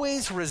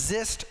always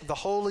resist the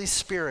Holy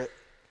Spirit.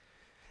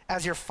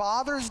 As your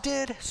fathers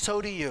did,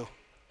 so do you.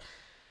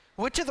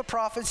 Which of the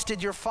prophets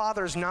did your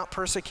fathers not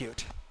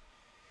persecute?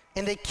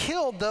 And they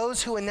killed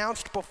those who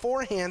announced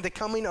beforehand the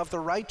coming of the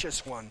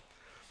righteous one,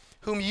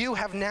 whom you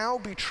have now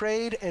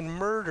betrayed and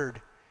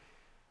murdered,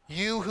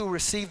 you who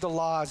received the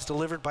laws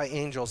delivered by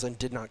angels and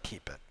did not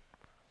keep it."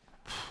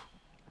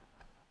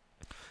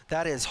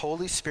 That is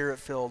Holy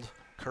Spirit-filled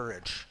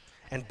courage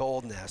and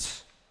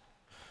boldness.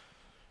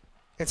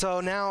 And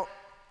so now,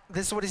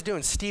 this is what he's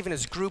doing. Stephen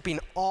is grouping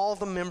all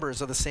the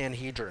members of the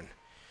Sanhedrin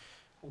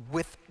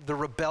with the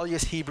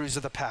rebellious Hebrews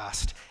of the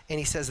past. And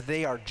he says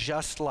they are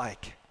just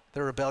like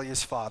the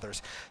rebellious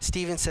fathers.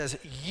 Stephen says,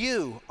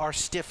 you are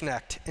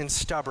stiff-necked and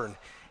stubborn.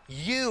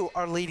 You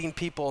are leading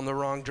people in the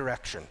wrong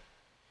direction.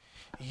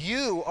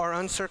 You are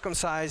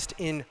uncircumcised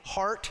in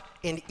heart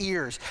and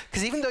ears.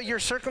 Because even though you're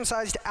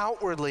circumcised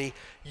outwardly,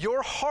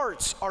 your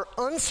hearts are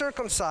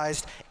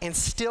uncircumcised and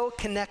still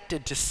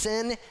connected to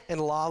sin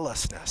and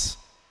lawlessness.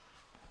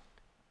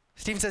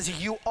 Stephen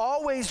says, you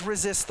always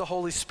resist the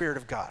Holy Spirit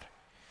of God.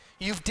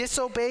 You've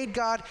disobeyed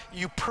God.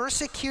 You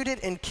persecuted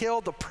and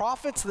killed the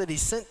prophets that he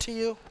sent to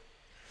you.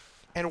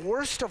 And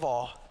worst of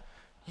all,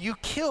 you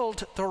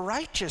killed the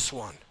righteous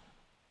one.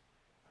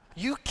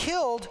 You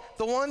killed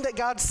the one that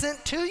God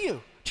sent to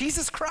you,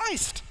 Jesus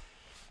Christ.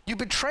 You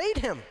betrayed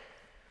him.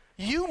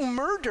 You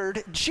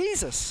murdered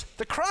Jesus,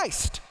 the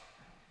Christ.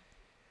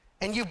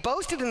 And you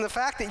boasted in the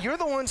fact that you're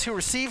the ones who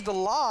received the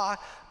law,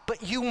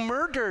 but you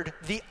murdered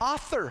the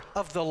author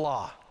of the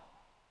law.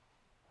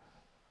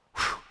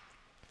 Whew.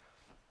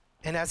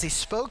 And as he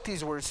spoke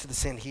these words to the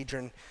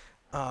Sanhedrin,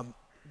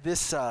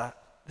 this was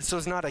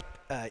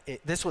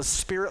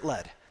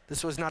spirit-led.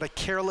 This was not a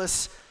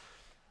careless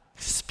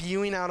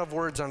spewing out of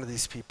words onto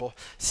these people.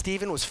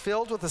 Stephen was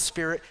filled with the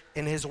Spirit,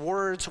 and his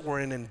words were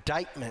an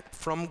indictment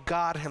from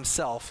God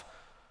himself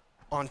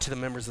onto the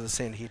members of the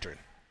Sanhedrin.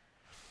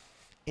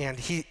 And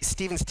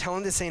Stephen's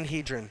telling the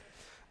Sanhedrin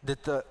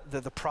that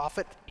the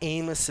prophet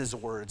Amos's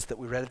words that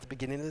we read at the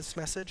beginning of this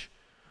message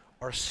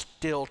are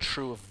still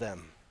true of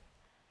them.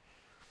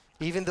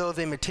 Even though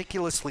they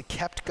meticulously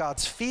kept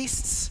God's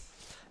feasts,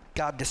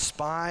 God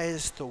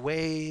despised the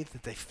way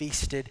that they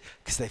feasted,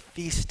 because they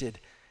feasted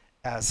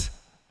as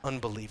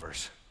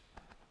unbelievers.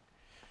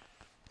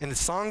 And the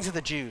songs of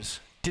the Jews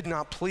did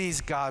not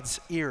please God's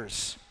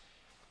ears,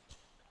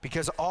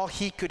 because all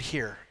he could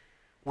hear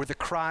were the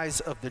cries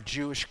of the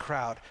Jewish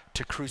crowd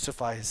to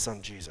crucify his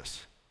son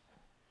Jesus.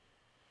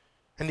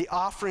 And the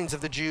offerings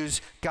of the Jews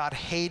God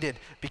hated,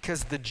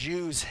 because the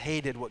Jews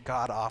hated what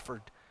God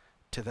offered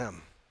to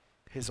them,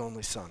 his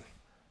only son.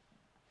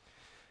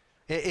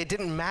 It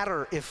didn't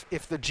matter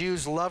if the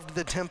Jews loved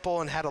the temple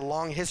and had a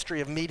long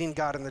history of meeting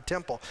God in the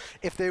temple.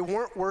 If they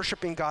weren't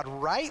worshiping God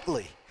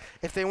rightly,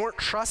 if they weren't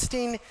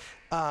trusting,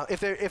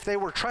 if they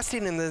were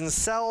trusting in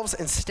themselves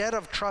instead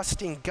of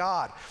trusting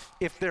God,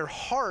 if their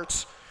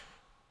hearts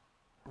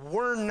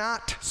were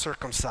not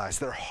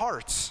circumcised, their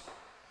hearts,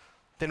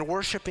 then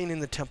worshiping in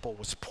the temple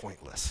was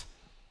pointless.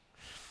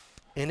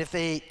 And if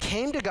they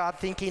came to God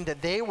thinking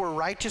that they were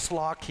righteous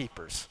law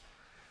keepers,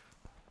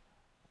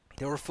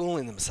 they were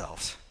fooling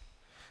themselves.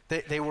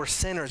 They were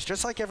sinners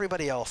just like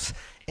everybody else,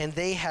 and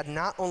they had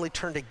not only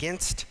turned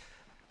against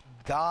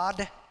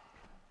God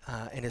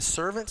and his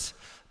servants,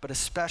 but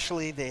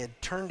especially they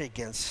had turned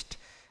against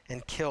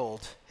and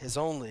killed his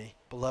only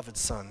beloved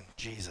son,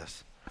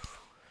 Jesus.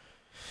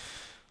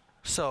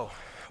 So,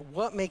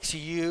 what makes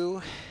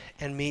you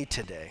and me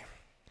today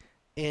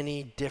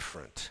any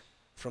different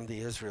from the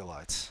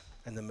Israelites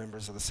and the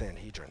members of the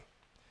Sanhedrin?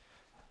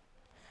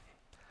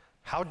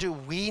 How do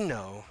we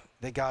know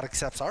that God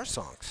accepts our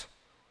songs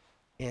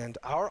and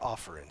our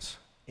offerings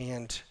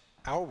and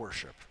our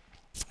worship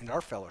and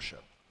our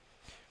fellowship?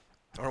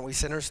 Aren't we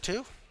sinners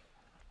too?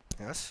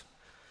 Yes.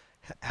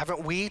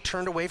 Haven't we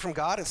turned away from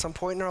God at some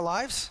point in our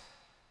lives?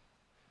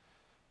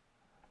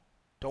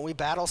 Don't we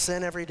battle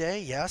sin every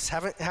day? Yes.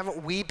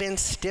 Haven't we been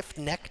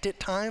stiff-necked at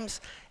times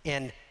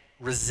and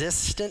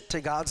resistant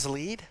to God's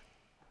lead?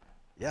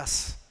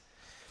 Yes.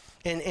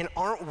 And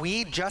aren't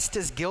we just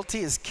as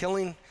guilty as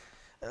killing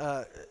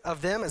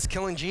of them as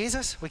killing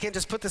Jesus? We can't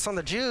just put this on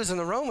the Jews and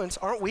the Romans.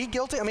 Aren't we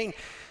guilty? I mean,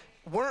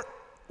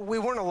 we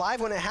weren't alive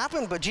when it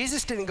happened, but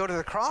Jesus didn't go to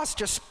the cross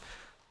just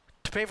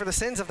to pay for the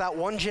sins of that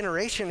one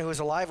generation who was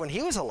alive when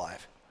he was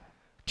alive.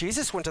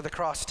 Jesus went to the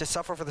cross to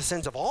suffer for the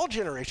sins of all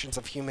generations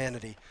of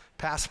humanity,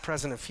 past,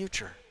 present, and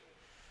future.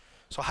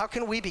 So how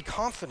can we be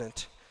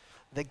confident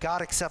that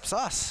God accepts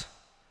us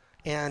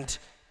and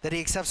that he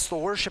accepts the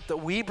worship that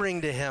we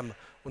bring to him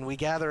when we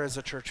gather as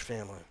a church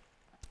family?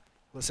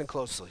 Listen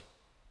closely.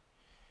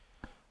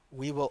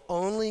 We will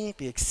only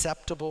be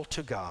acceptable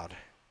to God,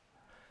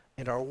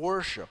 and our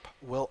worship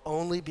will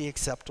only be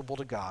acceptable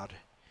to God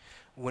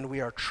when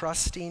we are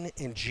trusting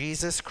in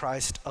Jesus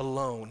Christ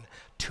alone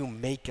to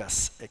make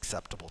us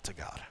acceptable to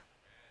God.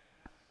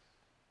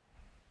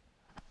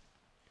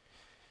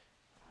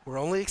 We're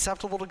only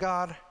acceptable to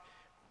God.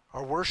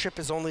 Our worship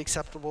is only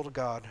acceptable to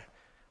God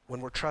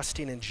when we're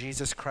trusting in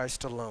Jesus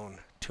Christ alone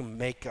to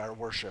make our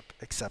worship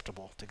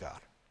acceptable to God.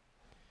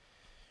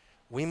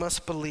 We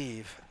must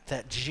believe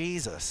that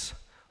Jesus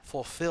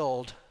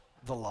fulfilled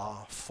the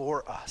law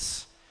for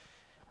us,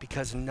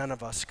 because none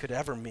of us could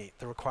ever meet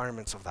the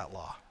requirements of that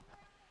law.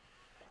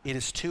 It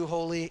is too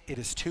holy, it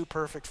is too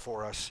perfect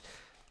for us.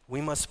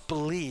 We must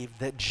believe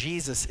that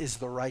Jesus is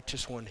the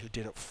righteous one who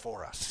did it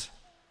for us.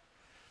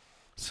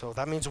 So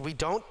that means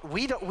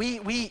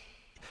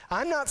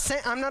I'm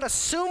not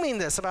assuming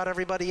this about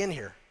everybody in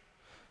here,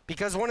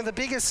 because one of the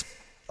biggest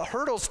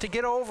hurdles to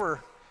get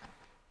over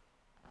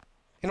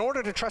in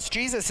order to trust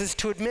Jesus is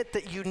to admit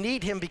that you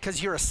need him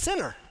because you're a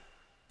sinner,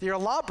 you're a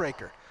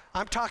lawbreaker.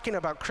 I'm talking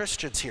about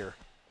Christians here.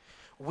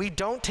 We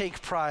don't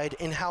take pride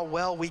in how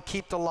well we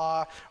keep the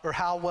law or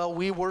how well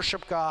we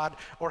worship God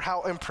or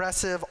how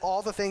impressive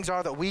all the things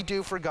are that we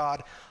do for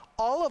God.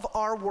 All of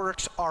our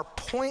works are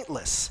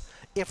pointless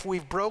if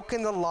we've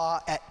broken the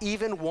law at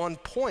even one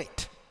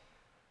point.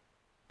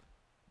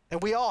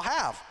 And we all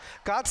have.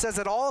 God says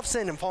that all have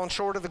sinned and fallen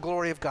short of the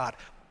glory of God.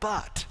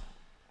 But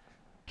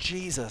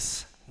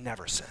Jesus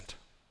never sinned.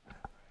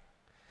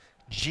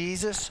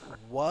 Jesus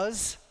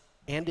was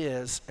and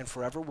is and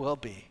forever will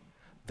be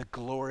the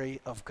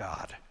glory of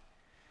God.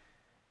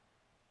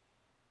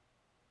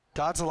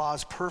 God's law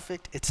is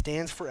perfect, it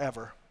stands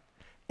forever,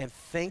 and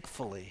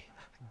thankfully,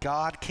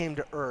 God came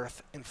to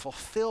earth and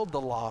fulfilled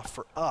the law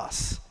for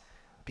us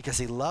because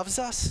he loves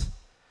us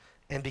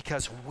and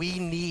because we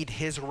need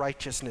his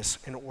righteousness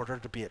in order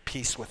to be at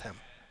peace with him.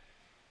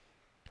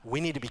 We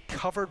need to be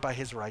covered by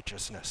his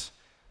righteousness.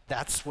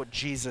 That's what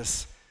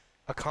Jesus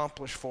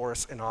accomplished for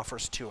us and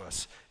offers to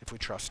us if we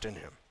trust in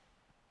him.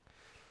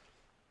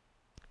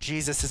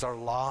 Jesus is our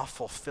law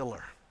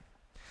fulfiller.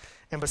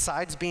 And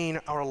besides being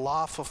our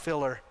law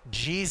fulfiller,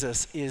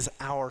 Jesus is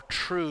our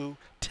true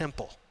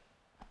temple.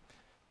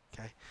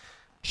 Okay?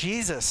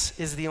 Jesus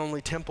is the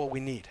only temple we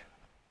need.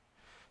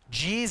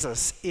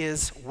 Jesus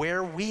is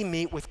where we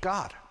meet with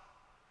God.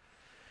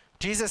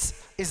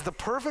 Jesus is the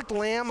perfect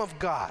Lamb of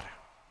God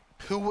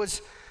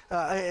whose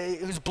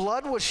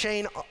blood was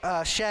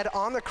shed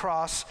on the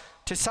cross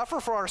to suffer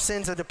for our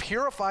sins and to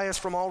purify us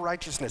from all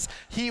righteousness.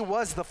 He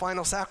was the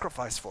final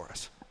sacrifice for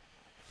us.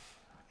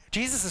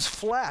 Jesus'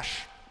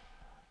 flesh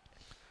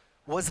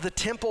was the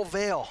temple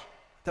veil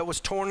that was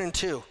torn in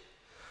two,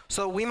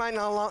 so we might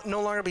no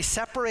longer be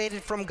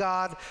separated from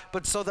God,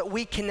 but so that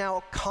we can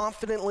now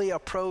confidently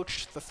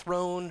approach the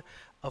throne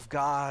of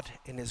God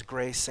in his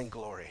grace and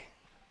glory.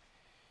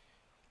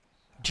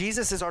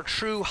 Jesus is our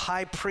true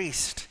high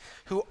priest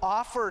who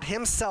offered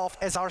himself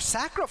as our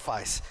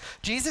sacrifice.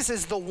 Jesus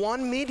is the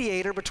one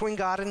mediator between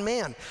God and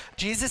man.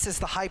 Jesus is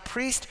the high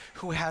priest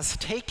who has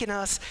taken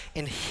us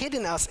and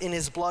hidden us in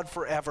his blood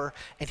forever,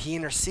 and he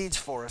intercedes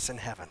for us in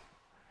heaven.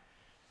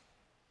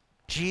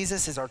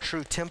 Jesus is our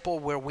true temple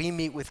where we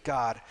meet with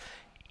God.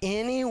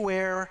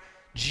 Anywhere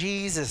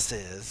Jesus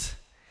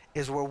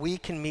is where we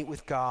can meet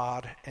with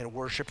God and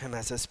worship him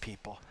as his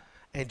people.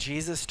 And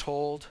Jesus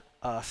told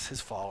us,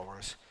 his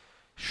followers,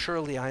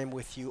 surely I am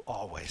with you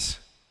always,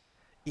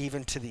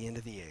 even to the end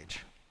of the age.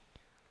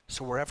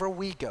 So wherever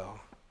we go,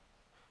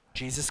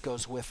 Jesus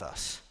goes with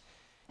us.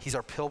 He's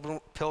our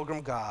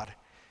pilgrim God,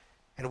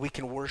 and we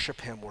can worship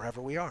him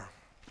wherever we are.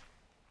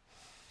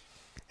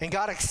 And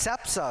God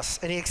accepts us,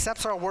 and he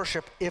accepts our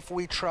worship if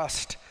we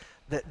trust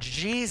that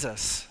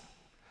Jesus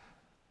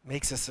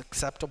makes us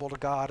acceptable to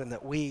God and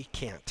that we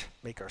can't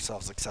make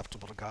ourselves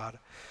acceptable to God.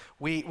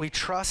 We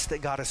trust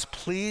that God is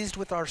pleased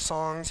with our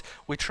songs.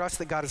 We trust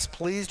that God is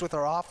pleased with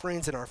our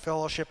offerings and our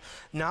fellowship,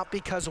 not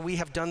because we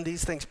have done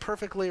these things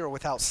perfectly or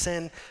without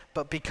sin,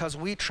 but because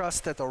we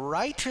trust that the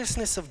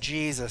righteousness of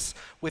Jesus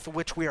with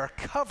which we are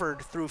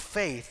covered through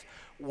faith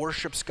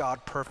worships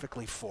God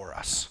perfectly for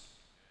us.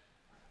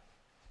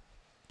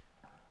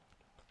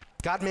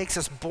 God makes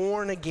us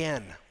born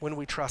again when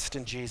we trust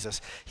in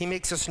Jesus. He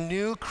makes us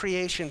new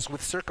creations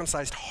with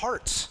circumcised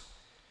hearts.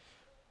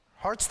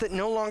 Hearts that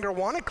no longer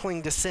want to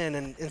cling to sin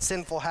and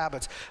sinful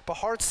habits, but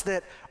hearts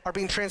that are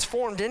being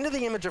transformed into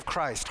the image of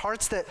Christ.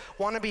 Hearts that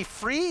want to be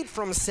freed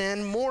from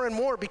sin more and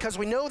more because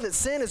we know that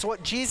sin is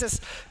what Jesus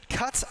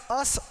cuts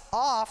us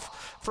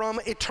off from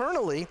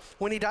eternally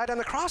when he died on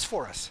the cross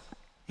for us.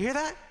 You hear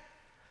that?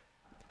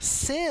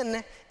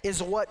 Sin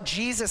is what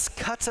Jesus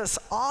cuts us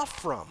off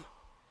from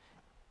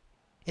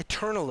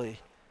eternally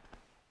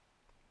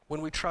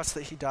when we trust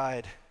that he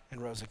died and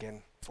rose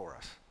again for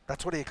us.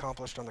 That's what he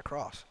accomplished on the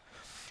cross.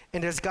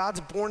 And as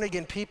God's born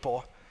again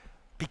people,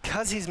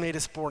 because he's made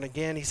us born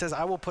again, he says,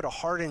 I will put a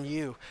heart in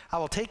you. I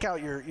will take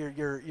out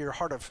your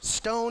heart of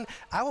stone.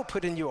 I will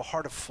put in you a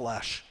heart of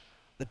flesh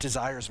that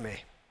desires me.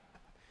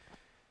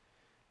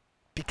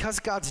 Because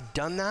God's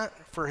done that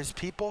for his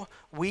people,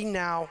 we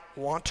now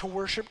want to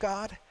worship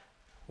God.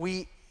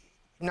 We,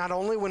 not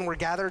only when we're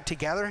gathered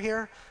together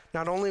here,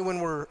 not only when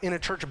we're in a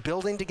church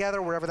building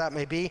together, wherever that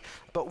may be,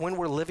 but when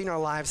we're living our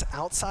lives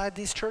outside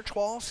these church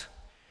walls,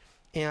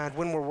 and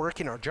when we're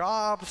working our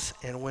jobs,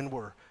 and when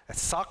we're at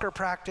soccer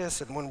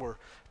practice, and when we're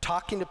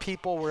talking to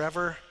people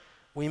wherever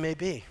we may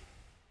be.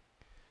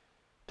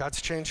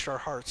 God's changed our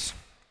hearts.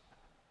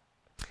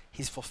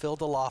 He's fulfilled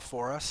the law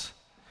for us,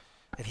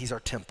 and he's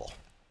our temple.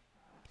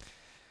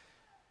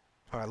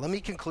 All right, let me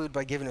conclude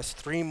by giving us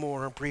 3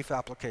 more brief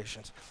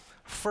applications.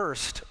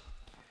 First,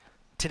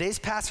 today's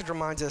passage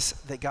reminds us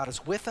that God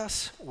is with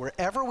us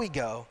wherever we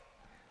go,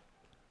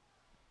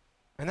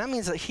 and that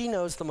means that he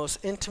knows the most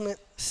intimate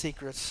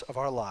secrets of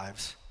our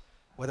lives,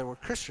 whether we're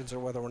Christians or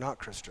whether we're not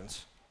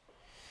Christians.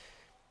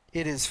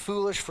 It is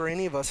foolish for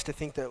any of us to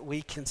think that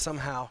we can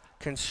somehow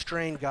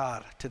constrain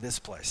God to this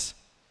place,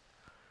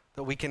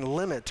 that we can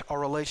limit our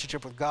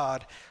relationship with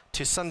God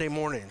to Sunday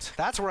mornings.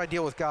 That's where I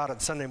deal with God on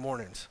Sunday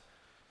mornings.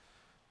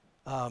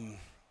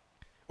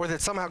 Or that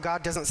somehow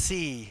God doesn't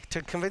see,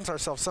 to convince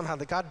ourselves somehow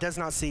that God does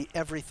not see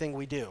everything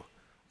we do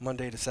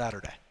Monday to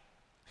Saturday.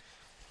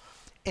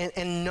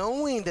 And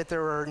knowing that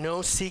there are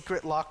no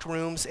secret locked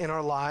rooms in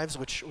our lives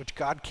which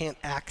God can't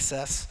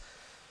access,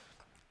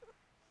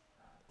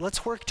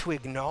 let's work to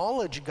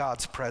acknowledge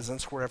God's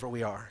presence wherever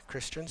we are,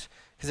 Christians,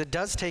 because it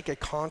does take a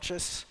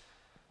conscious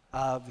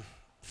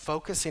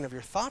focusing of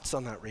your thoughts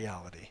on that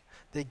reality,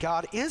 that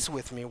God is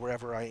with me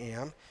wherever I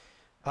am.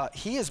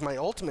 He is my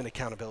ultimate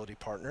accountability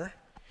partner.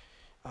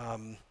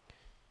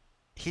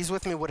 He's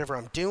with me whatever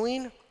I'm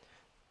doing.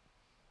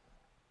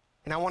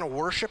 And I want to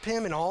worship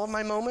him in all of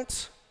my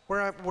moments,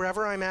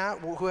 wherever I'm at,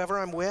 whoever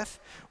I'm with,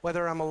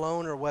 whether I'm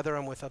alone or whether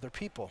I'm with other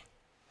people.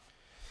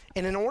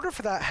 And in order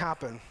for that to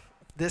happen,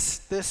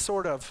 this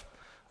sort of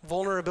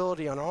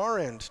vulnerability on our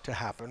end to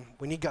happen,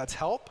 we need God's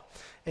help.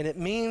 And it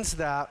means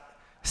that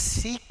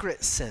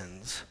secret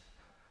sins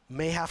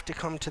may have to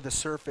come to the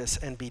surface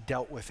and be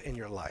dealt with in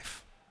your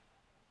life.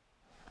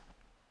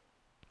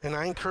 And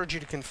I encourage you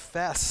to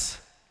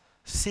confess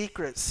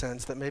secret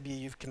sins that maybe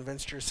you've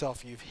convinced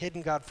yourself you've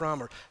hidden God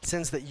from, or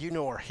sins that you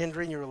know are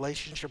hindering your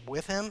relationship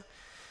with him.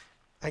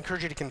 I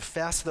encourage you to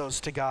confess those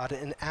to God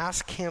and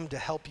ask him to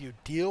help you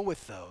deal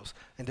with those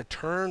and to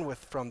turn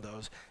from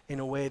those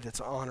in a way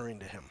that's honoring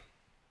to him.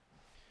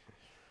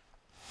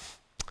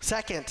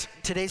 Second,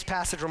 today's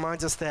passage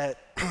reminds us that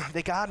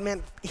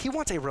God, he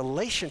wants a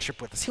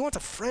relationship with us. He wants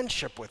a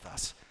friendship with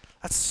us.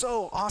 That's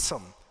so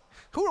awesome.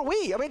 Who are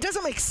we? I mean, it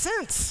doesn't make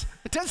sense.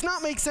 It does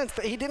not make sense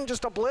that he didn't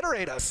just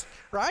obliterate us,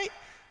 right?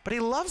 But he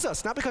loves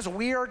us, not because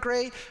we are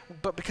great,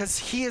 but because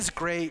he is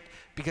great,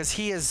 because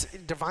he has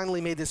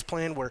divinely made this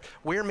plan where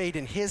we're made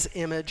in his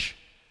image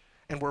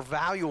and we're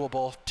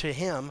valuable to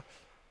him,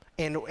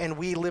 and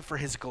we live for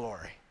his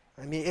glory.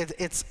 I mean,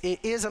 it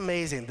is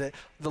amazing that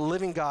the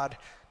living God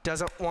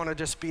doesn't want to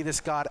just be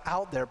this God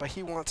out there, but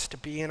he wants to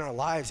be in our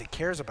lives. He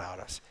cares about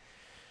us.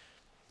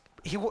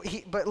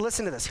 But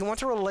listen to this. He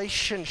wants a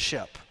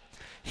relationship.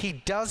 He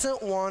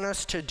doesn't want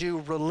us to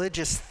do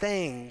religious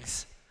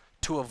things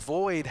to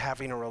avoid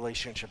having a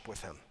relationship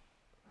with him.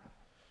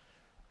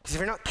 Because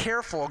if you're not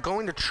careful,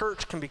 going to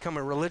church can become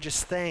a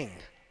religious thing.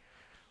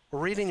 Or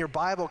reading your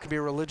Bible can be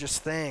a religious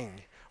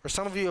thing. Or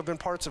some of you have been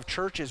parts of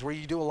churches where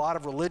you do a lot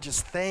of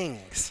religious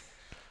things,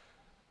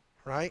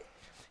 right?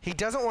 He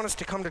doesn't want us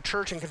to come to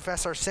church and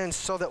confess our sins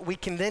so that we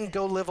can then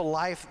go live a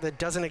life that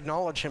doesn't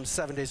acknowledge him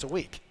 7 days a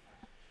week.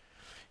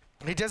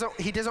 He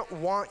doesn't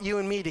want you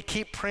and me to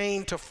keep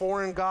praying to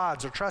foreign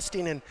gods or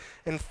trusting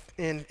in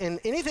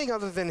anything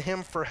other than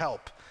him for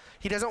help.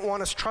 He doesn't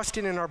want us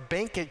trusting in our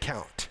bank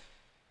account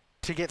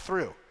to get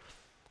through.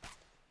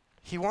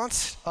 He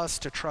wants us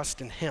to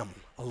trust in him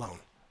alone.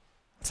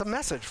 It's a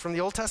message from the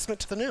Old Testament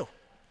to the New.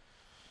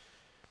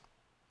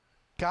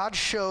 God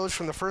shows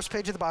from the first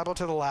page of the Bible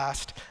to the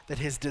last that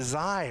his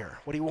desire,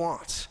 what he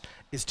wants,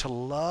 is to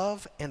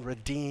love and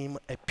redeem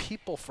a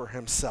people for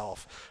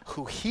himself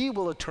who he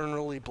will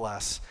eternally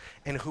bless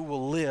and who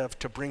will live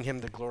to bring him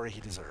the glory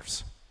he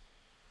deserves.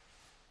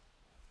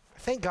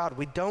 Thank God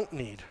we don't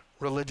need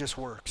religious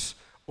works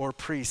or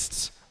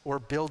priests or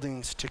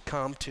buildings to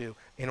come to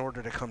in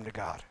order to come to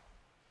God.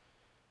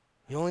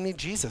 You only need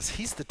Jesus.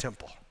 He's the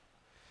temple.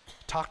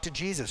 Talk to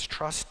Jesus,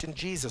 trust in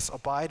Jesus,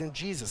 abide in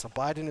Jesus,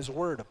 abide in his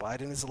word,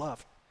 abide in his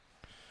love.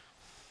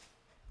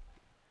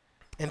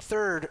 And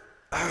third,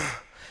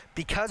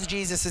 because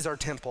Jesus is our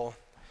temple,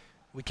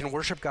 we can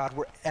worship God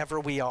wherever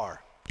we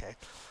are, okay?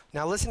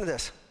 Now listen to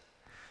this,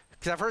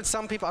 because I've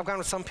gone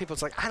with some people,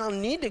 it's like, I don't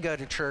need to go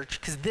to church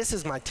because this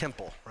is my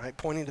temple, right?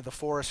 Pointing to the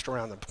forest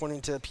around them,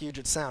 pointing to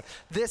Puget Sound.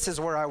 This is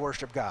where I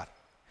worship God.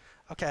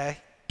 Okay,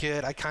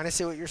 good, I kind of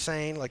see what you're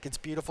saying, like it's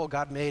beautiful,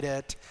 God made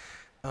it.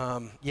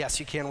 Yes,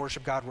 you can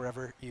worship God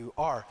wherever you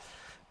are.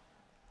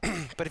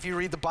 But if you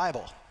read the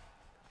Bible,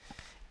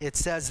 it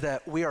says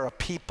that we are a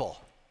people.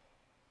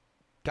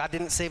 God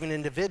didn't save an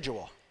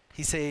individual.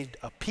 He saved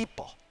a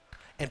people.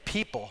 And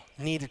people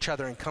need each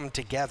other and come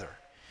together.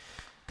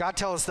 God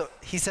tells us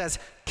that, he says,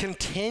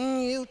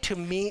 continue to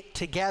meet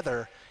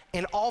together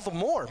and all the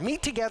more.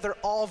 Meet together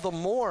all the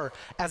more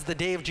as the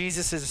day of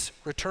Jesus'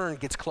 return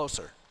gets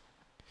closer.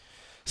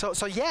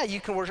 So yeah,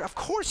 you can worship. Of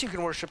course you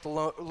can worship the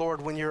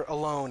Lord when you're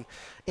alone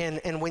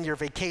and when you're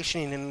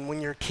vacationing and when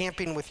you're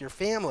camping with your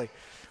family.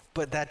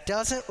 But that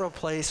doesn't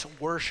replace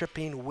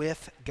worshiping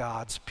with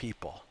God's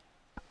people.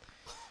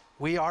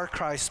 We are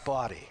Christ's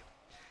body.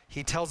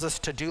 He tells us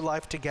to do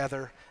life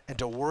together and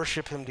to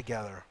worship him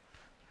together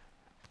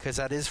because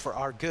that is for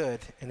our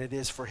good and it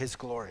is for his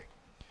glory.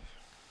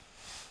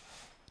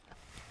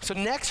 So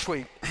next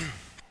week,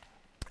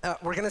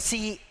 we're going to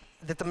see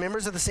that the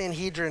members of the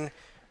Sanhedrin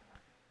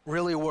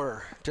really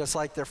were just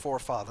like their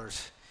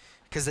forefathers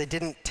because they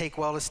didn't take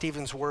well to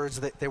Stephen's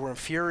words, that they were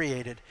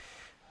infuriated.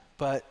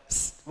 But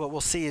what we'll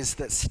see is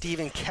that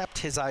Stephen kept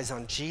his eyes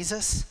on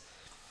Jesus,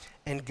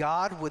 and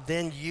God would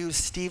then use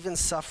Stephen's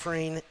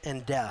suffering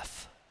and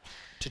death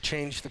to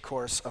change the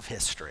course of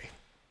history.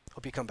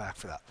 Hope you come back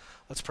for that.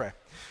 Let's pray.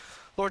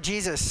 Lord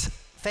Jesus,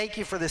 thank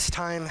you for this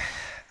time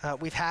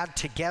we've had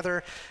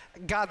together.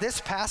 God,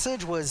 this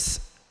passage was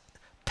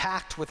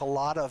packed with a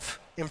lot of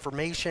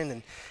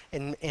information,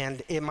 and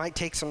it might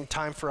take some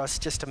time for us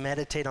just to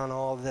meditate on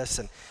all of this,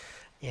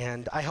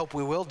 and I hope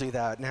we will do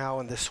that now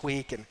and this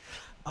week.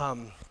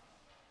 And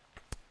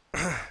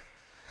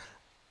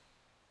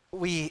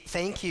we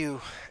thank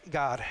you,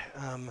 God,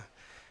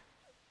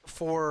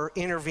 for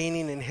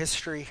intervening in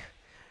history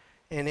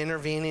and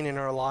intervening in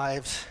our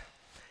lives,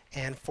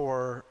 and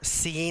for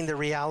seeing the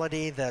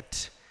reality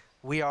that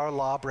we are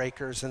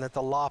lawbreakers and that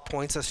the law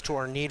points us to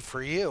our need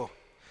for you.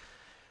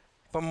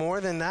 But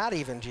more than that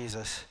even,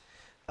 Jesus,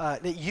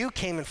 that you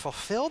came and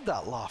fulfilled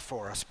that law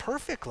for us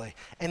perfectly.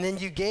 And then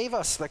you gave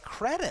us the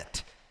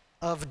credit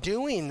of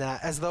doing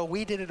that as though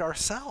we did it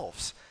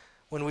ourselves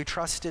when we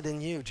trusted in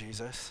you,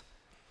 Jesus.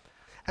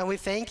 And we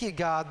thank you,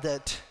 God,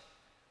 that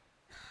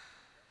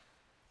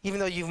even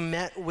though you've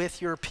met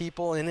with your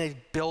people in a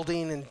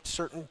building in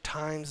certain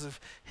times of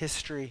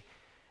history,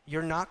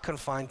 you're not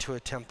confined to a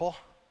temple.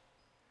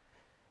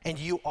 And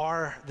you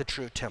are the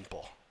true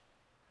temple.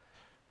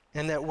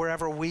 And that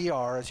wherever we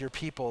are as your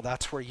people,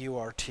 that's where you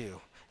are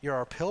too. You're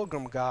our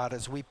pilgrim, God,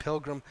 as we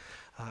pilgrim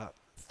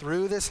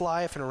through this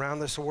life and around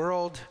this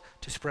world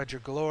to spread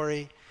your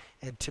glory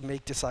and to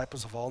make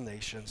disciples of all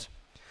nations.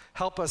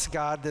 Help us,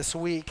 God, this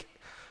week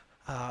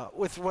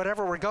with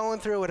whatever we're going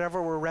through,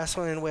 whatever we're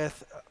wrestling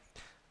with.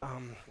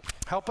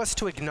 Help us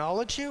to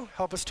acknowledge you.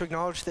 Help us to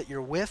acknowledge that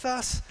you're with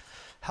us.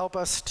 Help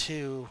us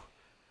to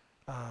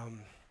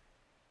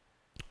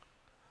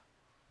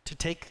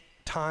take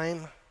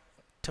time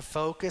to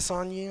focus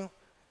on you,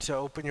 to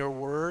open your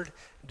word,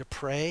 to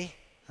pray.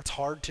 That's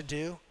hard to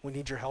do. We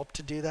need your help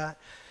to do that.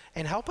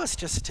 And help us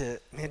just to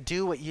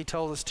do what you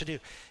told us to do.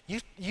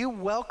 You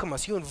welcome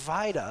us, you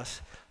invite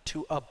us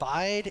to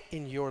abide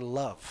in your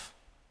love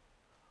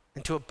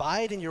and to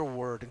abide in your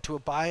word and to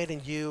abide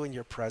in you and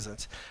your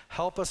presence.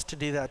 Help us to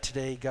do that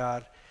today,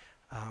 God,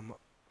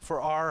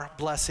 for our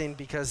blessing,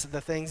 because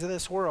the things of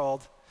this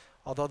world,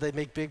 although they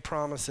make big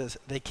promises,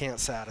 they can't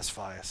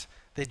satisfy us.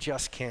 They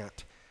just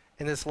can't.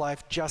 And this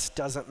life just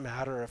doesn't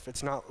matter if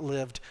it's not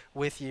lived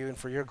with you and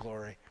for your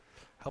glory.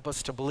 Help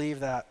us to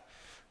believe that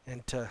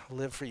and to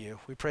live for you.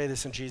 We pray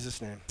this in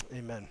Jesus' name.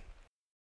 Amen.